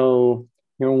 So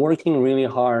you're working really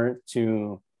hard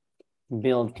to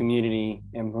build community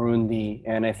in Burundi,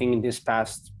 and I think in this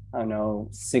past, I don't know,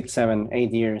 6, 7,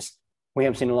 8 years, we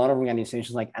have seen a lot of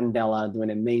organizations like Andela doing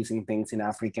amazing things in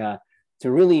Africa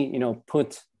to really,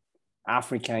 put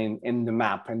Africa in the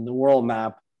map and the world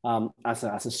map as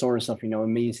a source of,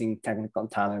 amazing technical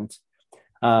talent.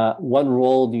 What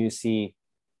role do you see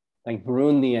like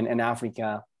Burundi and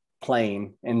Africa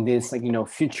playing in this, like,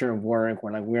 future of work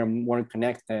where like we're more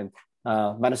connected,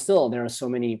 but still there are so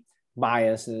many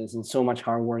biases and so much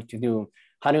hard work to do.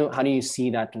 How do you see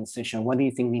that transition? What do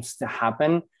you think needs to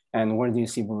happen, and where do you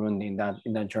see Burundi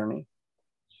in that journey?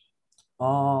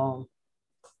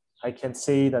 I can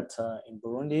say that in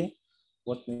Burundi,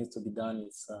 what needs to be done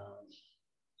is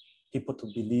people to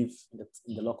believe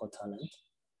in the local talent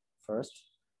first.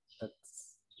 That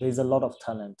there is a lot of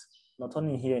talent, not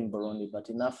only here in Burundi, but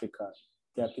in Africa.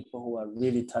 There are people who are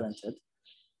really talented,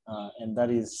 and that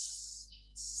is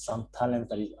some talent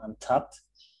that is untapped,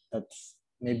 that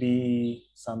maybe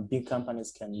some big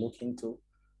companies can look into,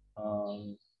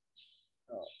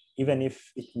 even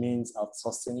if it means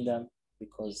outsourcing them,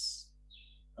 because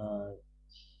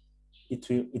it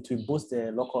will boost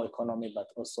the local economy, but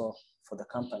also for the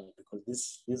company,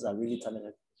 because these are really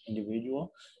talented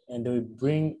individuals, and they will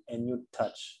bring a new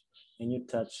touch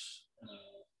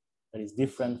that is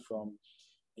different from,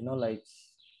 like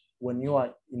when you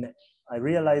are I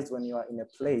realized when you are in a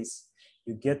place,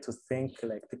 you get to think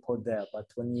like people there, but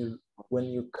when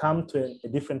you come to a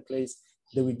different place,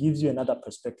 they will give you another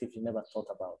perspective you never thought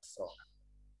about. So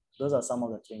those are some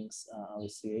of the things I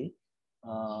would say.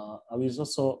 I will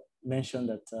also mention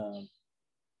that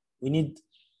we need,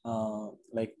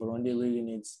 like Burundi really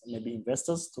needs maybe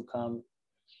investors to come,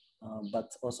 but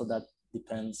also that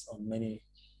depends on many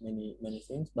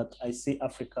things. But I see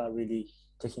Africa really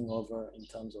taking over in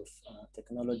terms of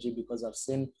technology, because I've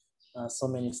seen so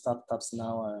many startups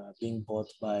now being bought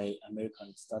by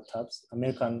American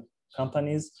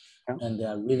companies, and they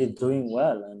are really doing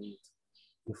well. And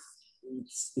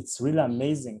it's really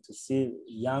amazing to see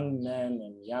young men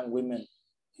and young women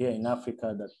here in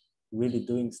Africa that really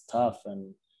doing stuff,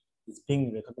 and it's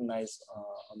being recognized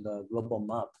on the global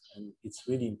map, and it's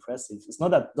really impressive. It's not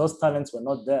that those talents were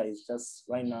not there, it's just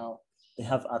right now they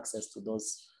have access to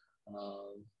those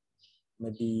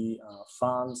maybe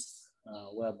funds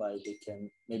whereby they can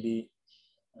maybe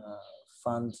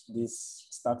fund these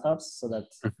startups, so that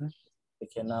they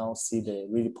can now see the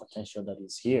really potential that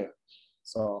is here.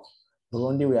 So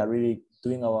Burundi, we are really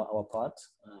doing our part.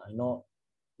 I know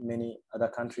many other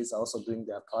countries are also doing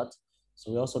their part.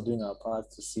 So we're also doing our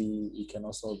part to see we can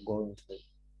also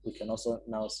we can also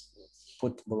now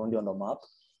put Burundi on the map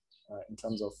in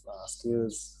terms of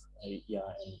skills, and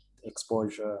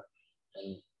exposure,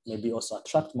 and maybe also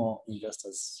attract more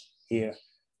investors here,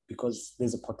 because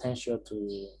there's a potential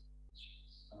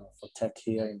for tech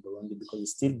here in Burundi, because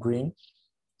it's still green.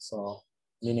 So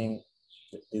meaning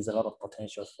there's a lot of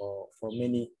potential for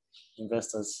many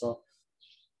investors. So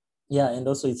yeah, and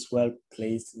also it's well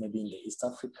placed maybe in the East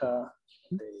Africa,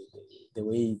 the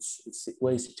way it's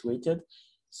where it's situated,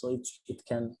 so it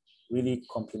can really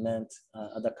complement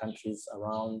other countries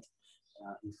around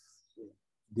if it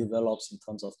develops in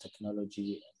terms of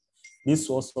technology. This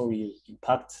also will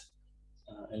impact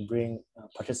and bring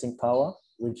purchasing power,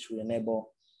 which will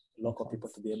enable local people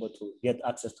to be able to get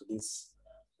access to these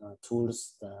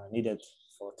tools needed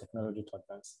for technology to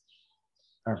advance.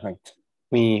 Perfect.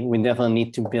 We definitely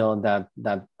need to build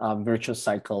that virtuous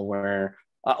cycle where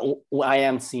I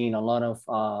am seeing a lot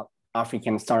of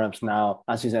African startups now,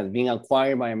 as you said, being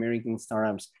acquired by American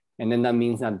startups. And then that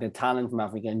means that the talent from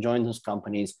Africa join those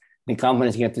companies. The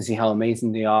companies get to see how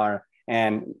amazing they are.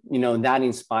 And, that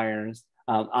inspires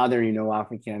other,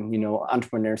 African,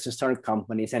 entrepreneurs to start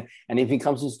companies. And if it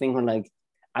comes to this thing where, like,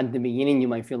 at the beginning, you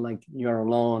might feel like you're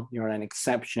alone, you're an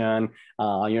exception,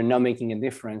 you're not making a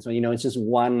difference. So, it's just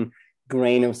one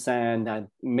grain of sand that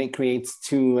creates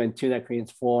two, and two that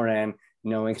creates four, and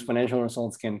exponential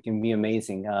results can be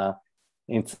amazing.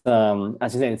 It's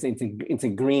as you said, it's a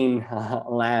green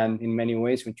land in many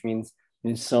ways, which means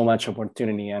there's so much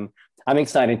opportunity, and I'm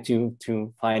excited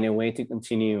to find a way to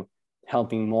continue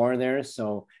helping more there.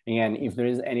 So again, if there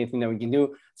is anything that we can do,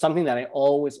 something that I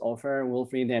always offer,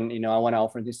 Wilfried, and I want to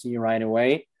offer this to you right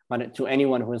away, but to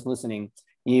anyone who is listening,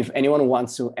 if anyone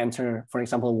wants to enter, for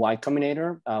example, Y Combinator,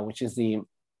 which is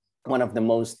one of the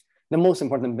most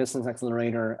important business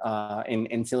accelerator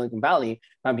in Silicon Valley,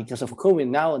 because of COVID,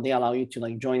 now they allow you to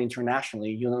like join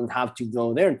internationally. You don't have to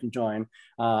go there to join.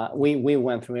 We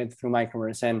went through it through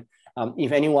Microverse, and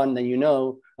if anyone that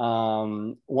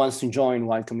wants to join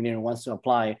Y Combinator, wants to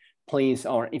apply, please,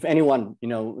 or if anyone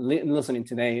listening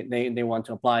today, they want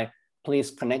to apply,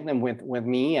 please connect them with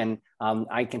me, and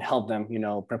I can help them,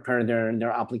 prepare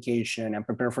their application and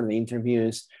prepare for the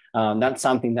interviews. That's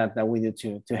something that we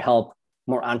do to help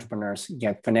more entrepreneurs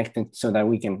get connected so that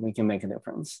we can make a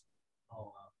difference.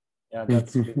 Oh, wow. Yeah,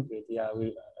 that's great. Yeah, I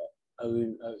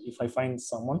will if I find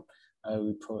someone, I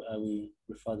will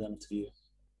refer them to you.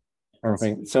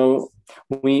 Perfect. So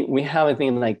we have, I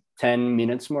think, like 10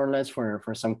 minutes more or less for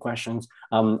some questions.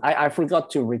 I forgot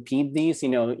to repeat these.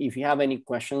 If you have any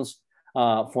questions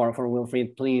for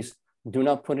Wilfried, please do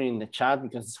not put it in the chat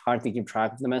because it's hard to keep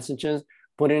track of the messages.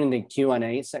 Put it in the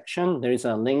Q&A section. There is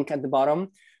a link at the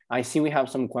bottom. I see we have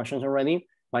some questions already,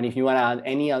 but if you want to add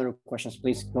any other questions,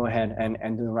 please go ahead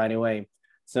and do it right away.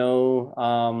 So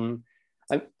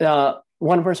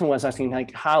one person was asking,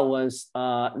 like, how was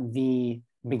the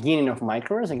beginning of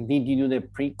Microverse? Like, did you do the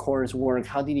pre-course work?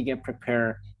 How did you get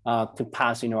prepared to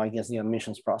pass, I guess, the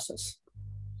admissions process?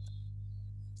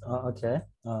 Okay.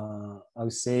 I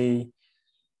would say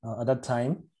at that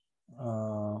time,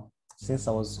 since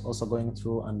I was also going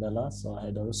through Andela, so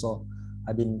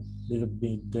I've been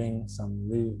doing some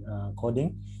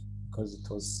coding, because it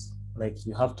was like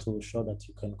you have to show that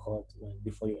you can code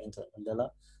before you enter Andela.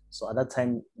 So at that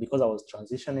time, because I was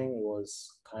transitioning, it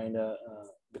was kind of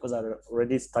because I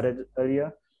already started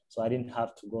earlier, so I didn't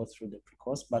have to go through the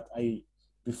pre-course. But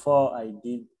before I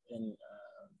did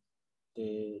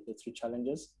the 3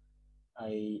 challenges,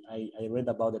 I read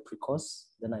about the pre-course,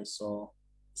 then I saw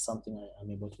something I'm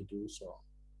able to do, so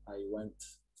I went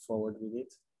forward with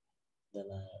it. Then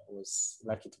I was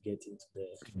lucky to get into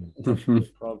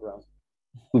the program.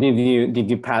 Did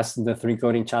you pass the 3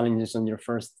 coding challenges on your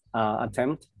first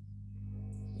attempt?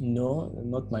 No,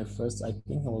 not my first. I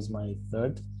think it was my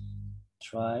third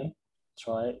try.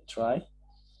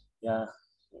 Yeah.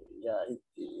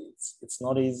 It's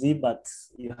not easy, but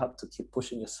you have to keep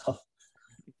pushing yourself.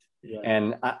 Yeah.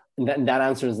 And that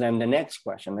answers then the next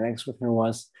question. The next question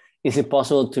was, is it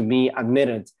possible to be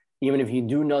admitted even if you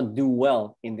do not do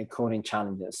well in the coding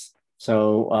challenges?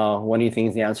 So what do you think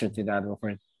is the answer to that,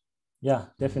 Wilfried? Yeah,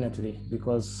 definitely,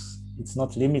 because it's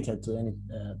not limited to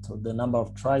to the number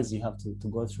of tries you have to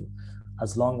go through.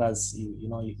 As long as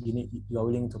you're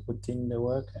willing to put in the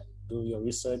work and do your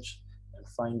research and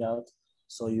find out,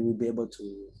 so you will be able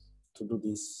to do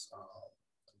this,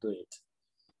 to do it.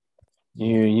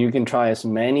 You can try as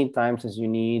many times as you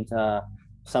need.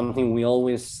 Something we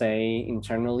always say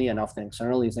internally and often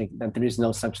externally is like that there is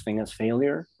no such thing as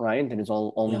failure, right? There is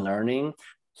only learning.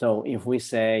 So if we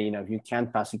say, if you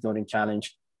can't pass the coding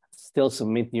challenge, still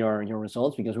submit your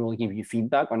results, because we will give you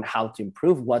feedback on how to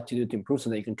improve, what to do to improve so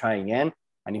that you can try again.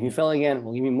 And if you fail again,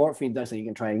 we'll give you more feedback so you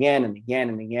can try again and again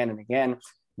and again and again.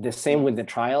 The same with the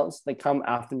trials that come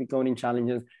after the coding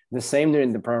challenges, the same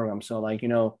during the program. So like,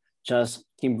 just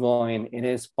keep going. It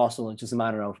is possible. It's just a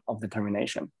matter of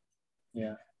determination.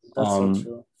 Yeah, that's so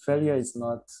true. Failure is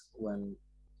not when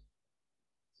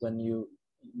you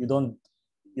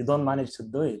don't manage to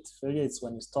do it. Failure is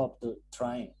when you stop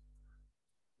trying.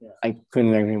 Yeah, I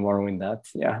couldn't agree more with that.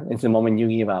 Yeah, it's the moment you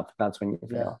give up. That's when you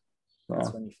fail.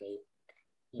 That's when you fail.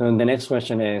 So the next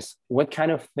question is, what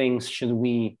kind of things should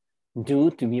we do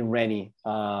to be ready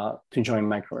to join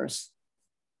Microverse?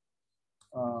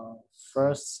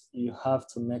 First, you have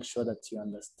to make sure that you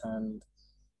understand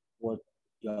what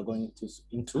you are going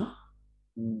into.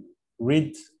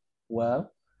 Read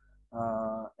well,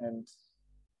 and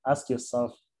ask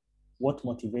yourself what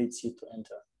motivates you to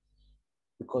enter,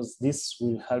 because this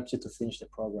will help you to finish the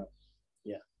program.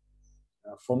 Yeah.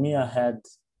 For me, I had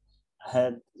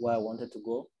where I wanted to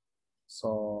go,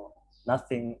 so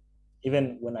nothing.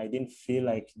 Even when I didn't feel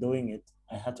like doing it,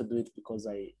 I had to do it because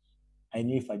I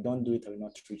knew if I don't do it, I will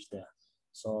not reach there.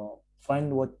 So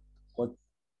find what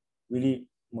really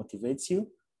motivates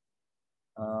you.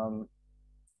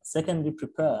 Secondly,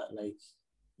 prepare. Like,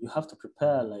 you have to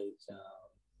prepare, like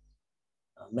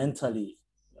mentally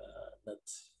that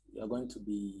you're going to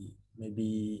be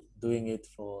maybe doing it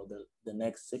for the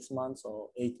next 6 months or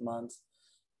 8 months,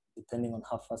 depending on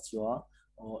how fast you are,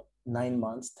 or 9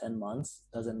 months, 10 months,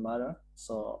 doesn't matter.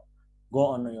 So go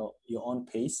on your own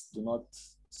pace. Do not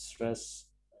stress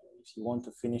if you want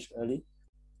to finish early,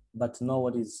 but know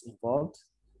what is involved.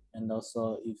 And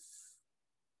also if,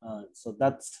 so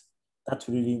that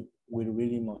really will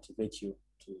really motivate you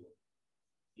to,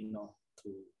 you know,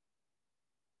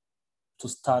 to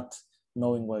start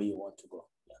knowing where you want to go.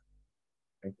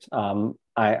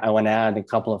 I want to add a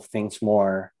couple of things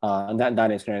more.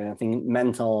 That is great. I think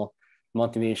mental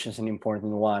motivation is an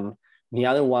important one. The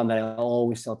other one that I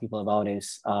always tell people about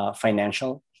is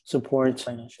financial support.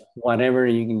 Whatever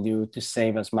you can do to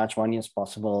save as much money as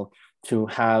possible, to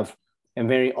have a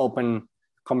very open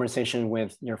conversation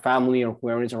with your family or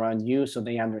whoever is around you so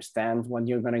they understand what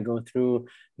you're going to go through.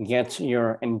 Get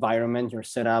your environment, your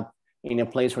setup in a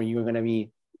place where you're going to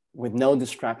be with no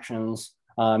distractions.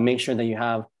 Make sure that you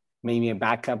have maybe a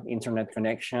backup internet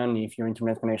connection if your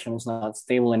internet connection is not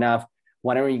stable enough,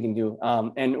 whatever you can do.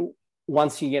 And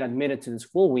once you get admitted to the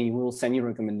school, we will send you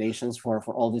recommendations for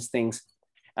all these things.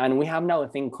 And we have now a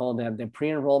thing called the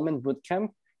pre-enrollment bootcamp.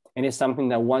 And it's something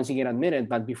that once you get admitted,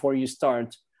 but before you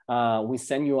start, we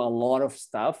send you a lot of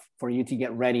stuff for you to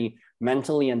get ready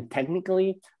mentally and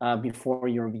technically before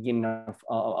your beginning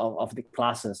of the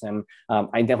classes. And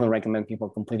I definitely recommend people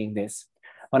completing this.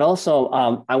 But also,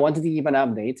 I wanted to give an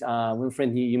update.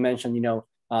 Wilfried, you mentioned,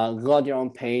 go at your own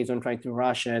pace, don't try to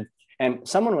rush it. And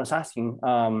someone was asking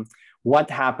what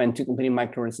happened to completing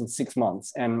Microverse in 6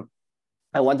 months. And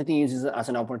I wanted to use this as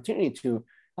an opportunity to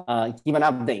give an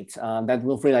update that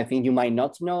Wilfried, I think you might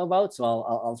not know about. So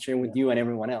I'll share with you and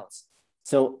everyone else.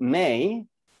 So May,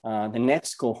 the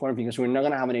next cohort, because we're not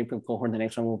going to have an April cohort, the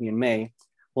next one will be in May,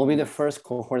 will be the first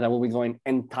cohort that will be going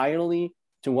entirely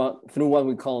through what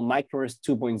we call Microverse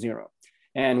 2.0.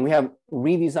 And we have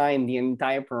redesigned the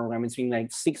entire program. It's been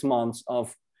like 6 months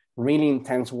of really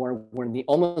intense work where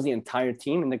almost the entire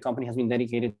team in the company has been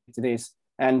dedicated to this.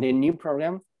 And the new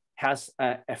program has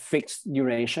a fixed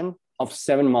duration of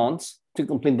 7 months to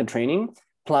complete the training,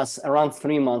 plus around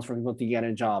 3 months for people to get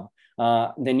a job.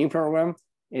 The new program,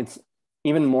 it's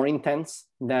even more intense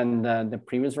than the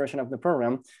previous version of the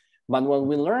program. But what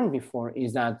we learned before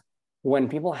is that when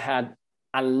people had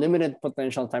unlimited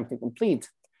potential time to complete,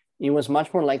 it was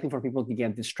much more likely for people to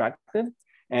get distracted.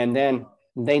 And then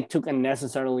they took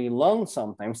unnecessarily long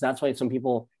sometimes. That's why some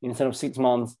people, instead of 6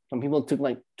 months, some people took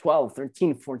like 12,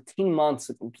 13, 14 months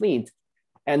to complete.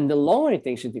 And the longer it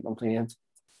takes you to complete it,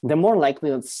 the more likely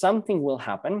that something will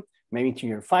happen, maybe to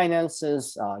your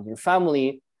finances, your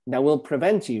family, that will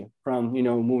prevent you from,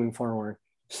 moving forward.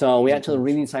 So we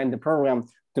actually redesigned the program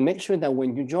to make sure that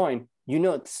when you join, you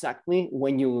know exactly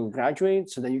when you will graduate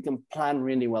so that you can plan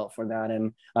really well for that.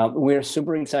 And we're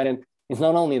super excited. It's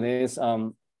not only this,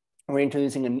 we're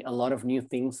introducing a lot of new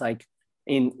things. Like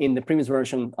in the previous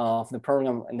version of the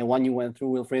program and the one you went through,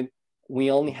 Wilfried,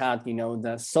 we only had,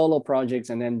 the solo projects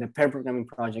and then the pair programming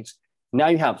projects. Now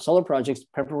you have solo projects,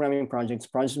 pair programming projects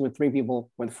with 3 people,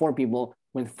 with 4 people,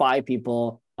 with 5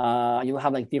 people. You'll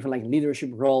have like different leadership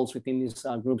roles within these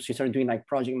groups. You start doing like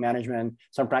project management,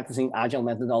 start practicing agile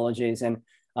methodologies. And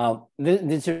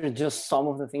these are just some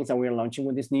of the things that we're launching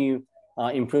with this new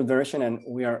improved version. And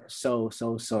we are so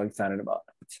excited about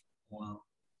it. Wow,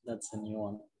 that's a new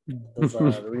one. Those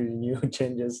are really new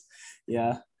changes.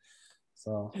 Yeah.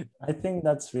 So I think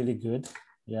that's really good.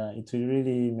 Yeah, it will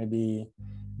really maybe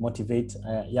motivate.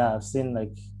 I've seen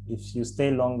like if you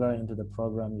stay longer into the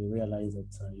program, you realize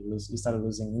that you start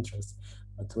losing interest.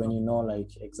 But when you know like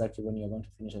exactly when you're going to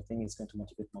finish, I think it's going to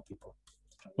motivate more people.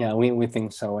 Yeah, we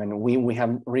think so, and we have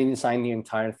redesigned the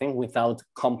entire thing without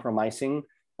compromising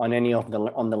on any of the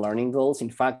learning goals. In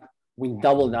fact, we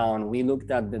doubled down. We looked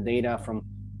at the data from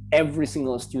every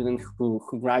single student who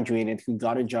graduated, who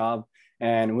got a job,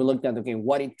 and we looked at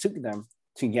what it took them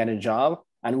to get a job.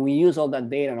 And we use all that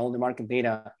data and all the market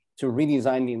data to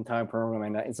redesign the entire program.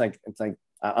 And it's like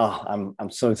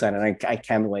I'm so excited. I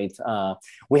can't wait.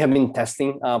 We have been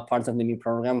testing parts of the new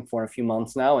program for a few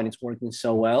months now, and it's working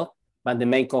so well. But the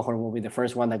May cohort will be the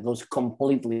first one that goes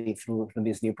completely through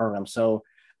this new program. So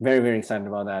very excited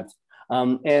about that.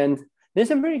 And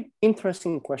there's a very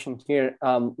interesting question here,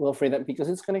 Wilfried, because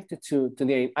it's connected to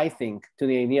the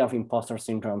idea of imposter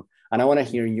syndrome. And I want to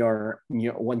hear your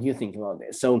what you think about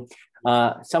this. So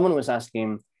someone was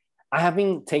asking, I have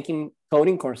been taking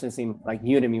coding courses in like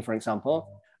Udemy, for example,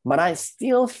 but I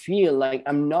still feel like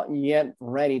I'm not yet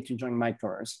ready to join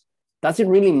Microverse. Does it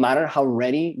really matter how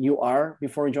ready you are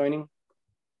before joining?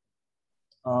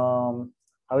 I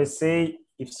would say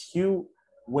if you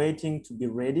waiting to be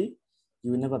ready,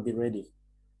 you will never be ready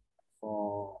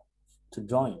to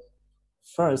join.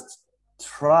 First,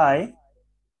 try.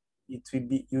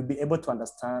 You'll be able to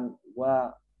understand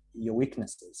where your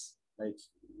weaknesses, like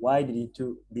why did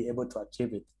you be able to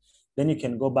achieve it. Then you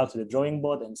can go back to the drawing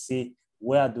board and see,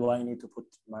 where do I need to put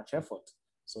much effort?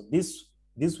 So this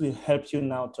will help you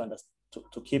now to understand,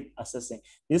 to keep assessing.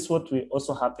 This is what will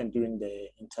also happen during the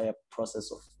entire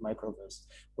process of Microverse,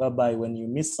 whereby when you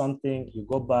miss something, you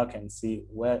go back and see,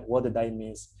 what did I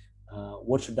miss?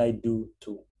 What should I do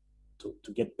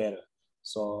to get better?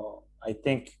 So I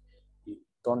think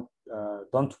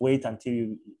don't wait until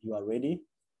you are ready,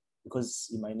 because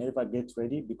you might never get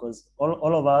ready, because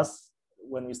all of us,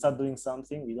 when we start doing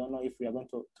something, we don't know if we are going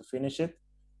to finish it,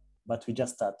 but we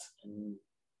just start. And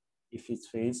if it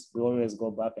fails, we always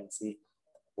go back and see,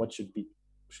 what should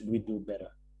we do better?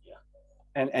 Yeah.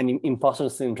 And imposter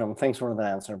syndrome, thanks for the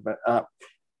answer, but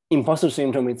imposter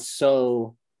syndrome, it's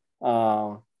so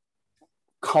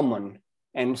common,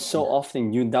 and so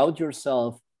often you doubt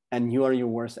yourself and you are your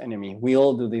worst enemy. We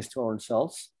all do this to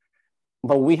ourselves,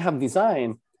 but we have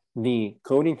designed the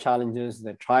coding challenges,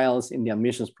 the trials in the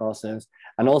admissions process,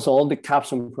 and also all the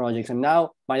capstone projects. And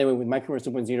now, by the way, with Microverse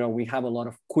 2.0, we have a lot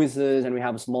of quizzes and we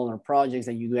have smaller projects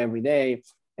that you do every day.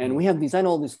 And we have designed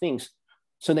all these things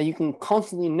so that you can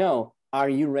constantly know, are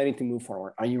you ready to move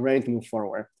forward? Are you ready to move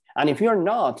forward? And if you're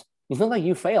not, it's not like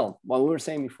you failed, what we were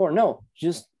saying before. No,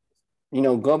 just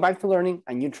go back to learning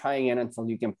and you try again until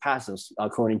you can pass those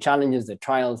coding challenges, the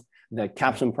trials, the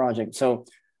capstone project. So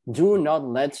do not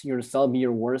let yourself be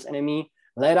your worst enemy.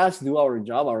 Let us do our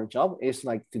job. Our job is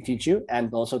like to teach you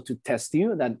and also to test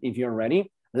you that if you're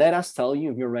ready. Let us tell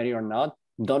you if you're ready or not.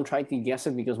 Don't try to guess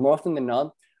it, because more often than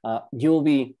not, you'll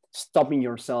be stopping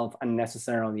yourself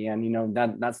unnecessarily, and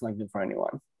that's not good for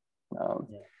anyone.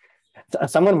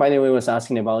 Someone, by the way, was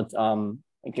asking about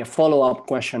like a follow-up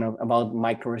question about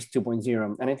Microverse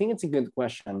 2.0, and I think it's a good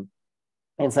question.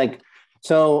 It's like,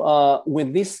 so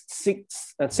with this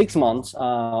 6 months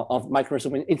of Microverse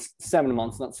 2.0, it's 7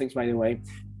 months, not 6, by the way.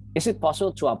 Is it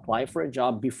possible to apply for a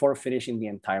job before finishing the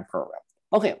entire program?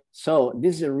 Okay, so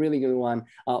this is a really good one.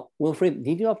 Wilfried,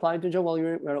 did you apply to a job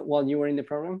while you were in the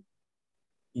program?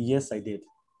 Yes, I did.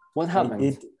 What happened? I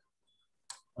did.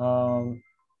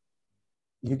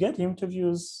 You get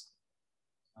interviews,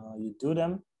 you do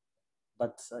them,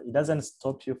 but it doesn't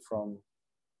stop you from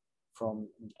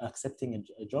accepting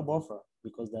a job offer,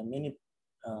 because there are many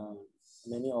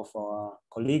of our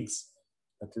colleagues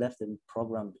that left the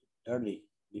program early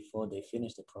before they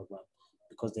finished the program,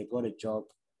 because they got a job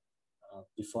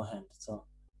beforehand. So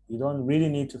you don't really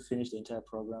need to finish the entire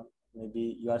program.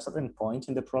 Maybe you are at a certain point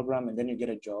in the program and then you get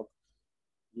a job,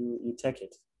 you take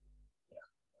it. Yeah.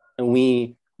 And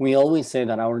we always say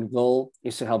that our goal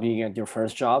is to help you get your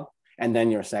first job, and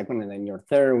then your second, and then your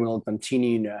third. We'll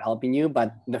continue helping you,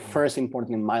 but the first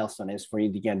important milestone is for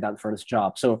you to get that first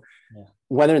job. So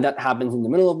whether that happens in the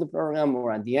middle of the program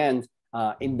or at the end,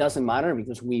 it doesn't matter,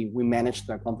 because we managed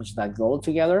to accomplish that goal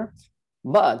together.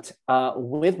 But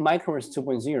with Microverse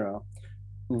 2.0,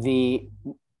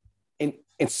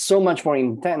 it's so much more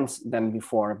intense than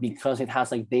before, because it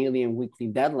has like daily and weekly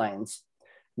deadlines,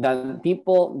 that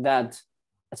people that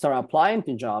start applying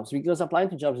to jobs, because applying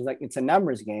to jobs is like, it's a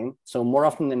numbers game. So more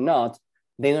often than not,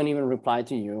 they don't even reply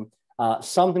to you.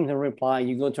 Sometimes they reply,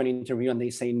 you go to an interview and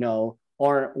they say no,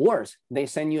 or worse, they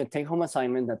send you a take-home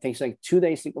assignment that takes like 2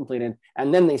 days to complete it,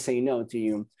 and then they say no to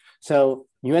you. So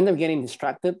you end up getting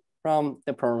distracted from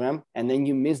the program, and then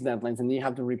you miss deadlines, and then you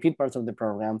have to repeat parts of the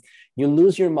program. You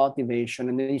lose your motivation,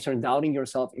 and then you start doubting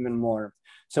yourself even more.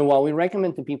 So what we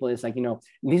recommend to people is like,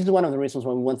 this is one of the reasons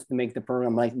why we wanted to make the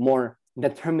program like more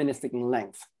deterministic in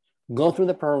length. Go through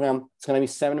the program. It's going to be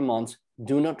 7 months.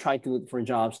 Do not try to look for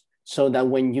jobs, so that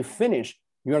when you finish,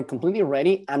 you are completely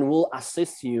ready, and we'll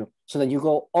assist you so that you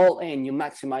go all in, you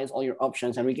maximize all your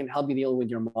options, and we can help you deal with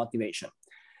your motivation.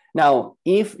 Now,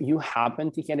 if you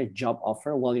happen to get a job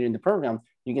offer while you're in the program,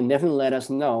 you can definitely let us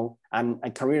know, and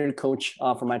a career coach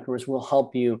from Microverse will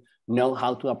help you know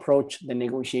how to approach the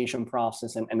negotiation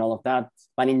process and all of that.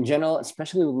 But in general,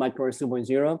 especially with Microverse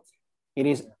 2.0, it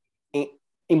is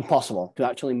impossible to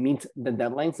actually meet the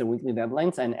deadlines, the weekly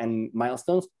deadlines and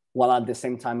milestones, while at the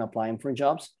same time applying for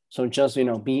jobs. So just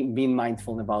be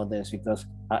mindful about this, because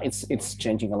it's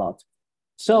changing a lot.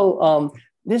 So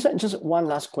this is just one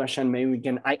last question. Maybe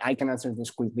I can answer this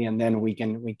quickly, and then we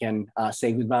can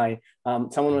say goodbye.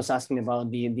 Someone was asking about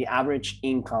the average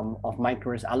income of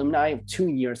Microverse alumni 2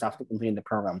 years after completing the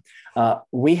program.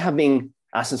 We have been,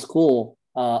 as a school,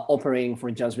 operating for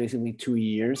just basically 2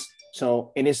 years.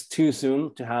 So it is too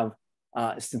soon to have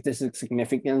statistical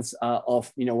significance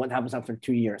of what happens after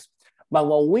 2 years. But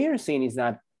what we're seeing is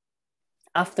that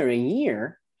after a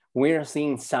year, we're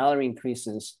seeing salary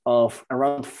increases of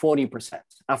around 40%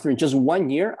 after just 1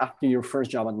 year after your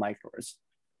first job at Microverse.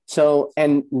 So,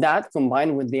 and that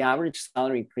combined with the average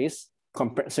salary increase,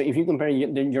 so if you compare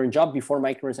your job before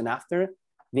Microverse and after,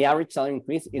 the average salary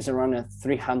increase is around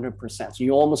 300%. So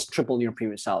you almost triple your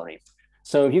previous salary.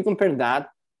 So if you compare that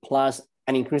plus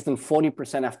an increase in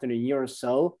 40% after a year or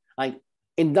so, like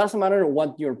it doesn't matter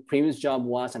what your previous job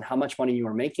was and how much money you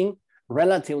were making,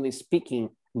 relatively speaking,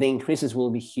 the increases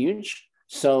will be huge.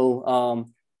 So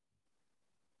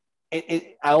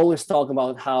I always talk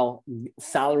about how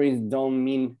salaries don't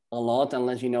mean a lot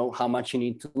unless you know how much you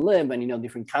need to live, and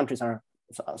different countries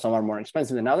some are more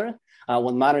expensive than others.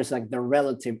 What matters is like the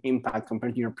relative impact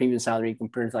compared to your previous salary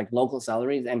compared to like local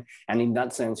salaries, and in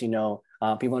that sense, people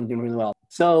are doing really well.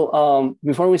 So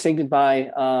before we say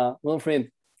goodbye, Wilfried,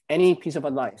 any piece of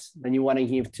advice that you want to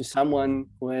give to someone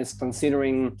who is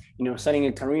considering, studying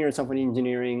a career in software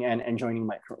engineering and joining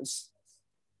Microverse?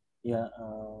 Yeah,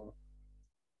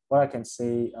 what I can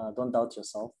say, don't doubt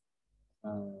yourself.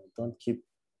 Don't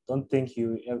think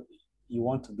you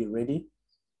want to be ready.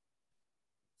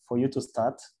 For you to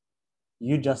start,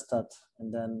 you just start,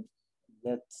 and then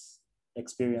let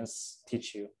experience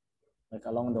teach you. Like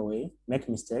along the way, make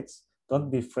mistakes. Don't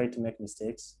be afraid to make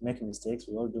mistakes. Make mistakes.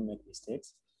 We all do make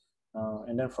mistakes.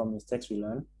 And then from mistakes we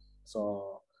learn.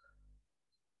 So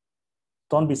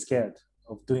don't be scared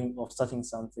of starting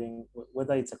something,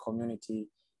 whether it's a community,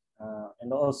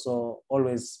 and also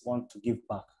always want to give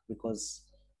back, because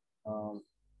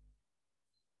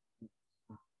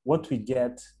what we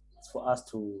get is for us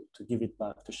to give it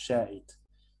back, to share it.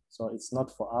 So it's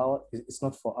not for ours,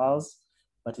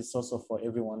 but it's also for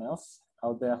everyone else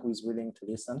out there who is willing to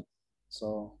listen.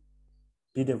 So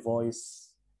be the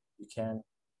voice you can.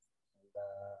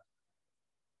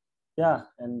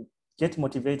 And get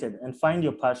motivated and find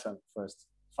your passion first.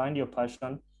 Find your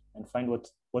passion and find what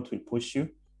will push you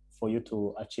for you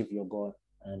to achieve your goal,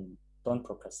 and don't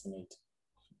procrastinate.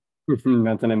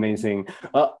 That's an amazing.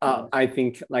 I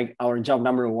think like our job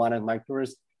number one at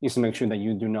Microverse is to make sure that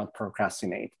you do not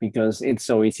procrastinate, because it's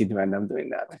so easy to end up doing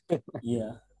that.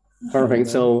 Yeah. Perfect.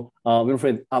 So,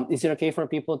 Wilfried, is it okay for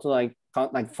people to like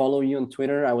follow you on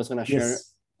Twitter? I was gonna share.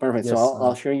 Yes. Perfect. Yes, So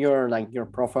I'll share your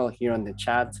profile here on the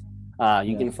chat.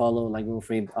 You can follow like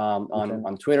Wilfried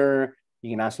on Twitter. You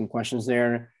can ask him questions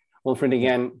there. Wilfried,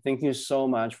 again, thank you so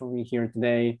much for being here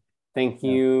today. Thank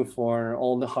you for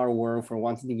all the hard work, for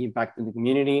wanting to give back to the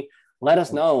community. Let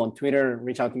us know on Twitter,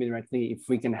 reach out to me directly if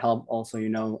we can help also, with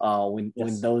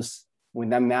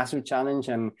that massive challenge.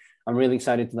 And I'm really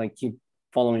excited to like keep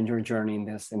following your journey in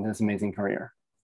this amazing career.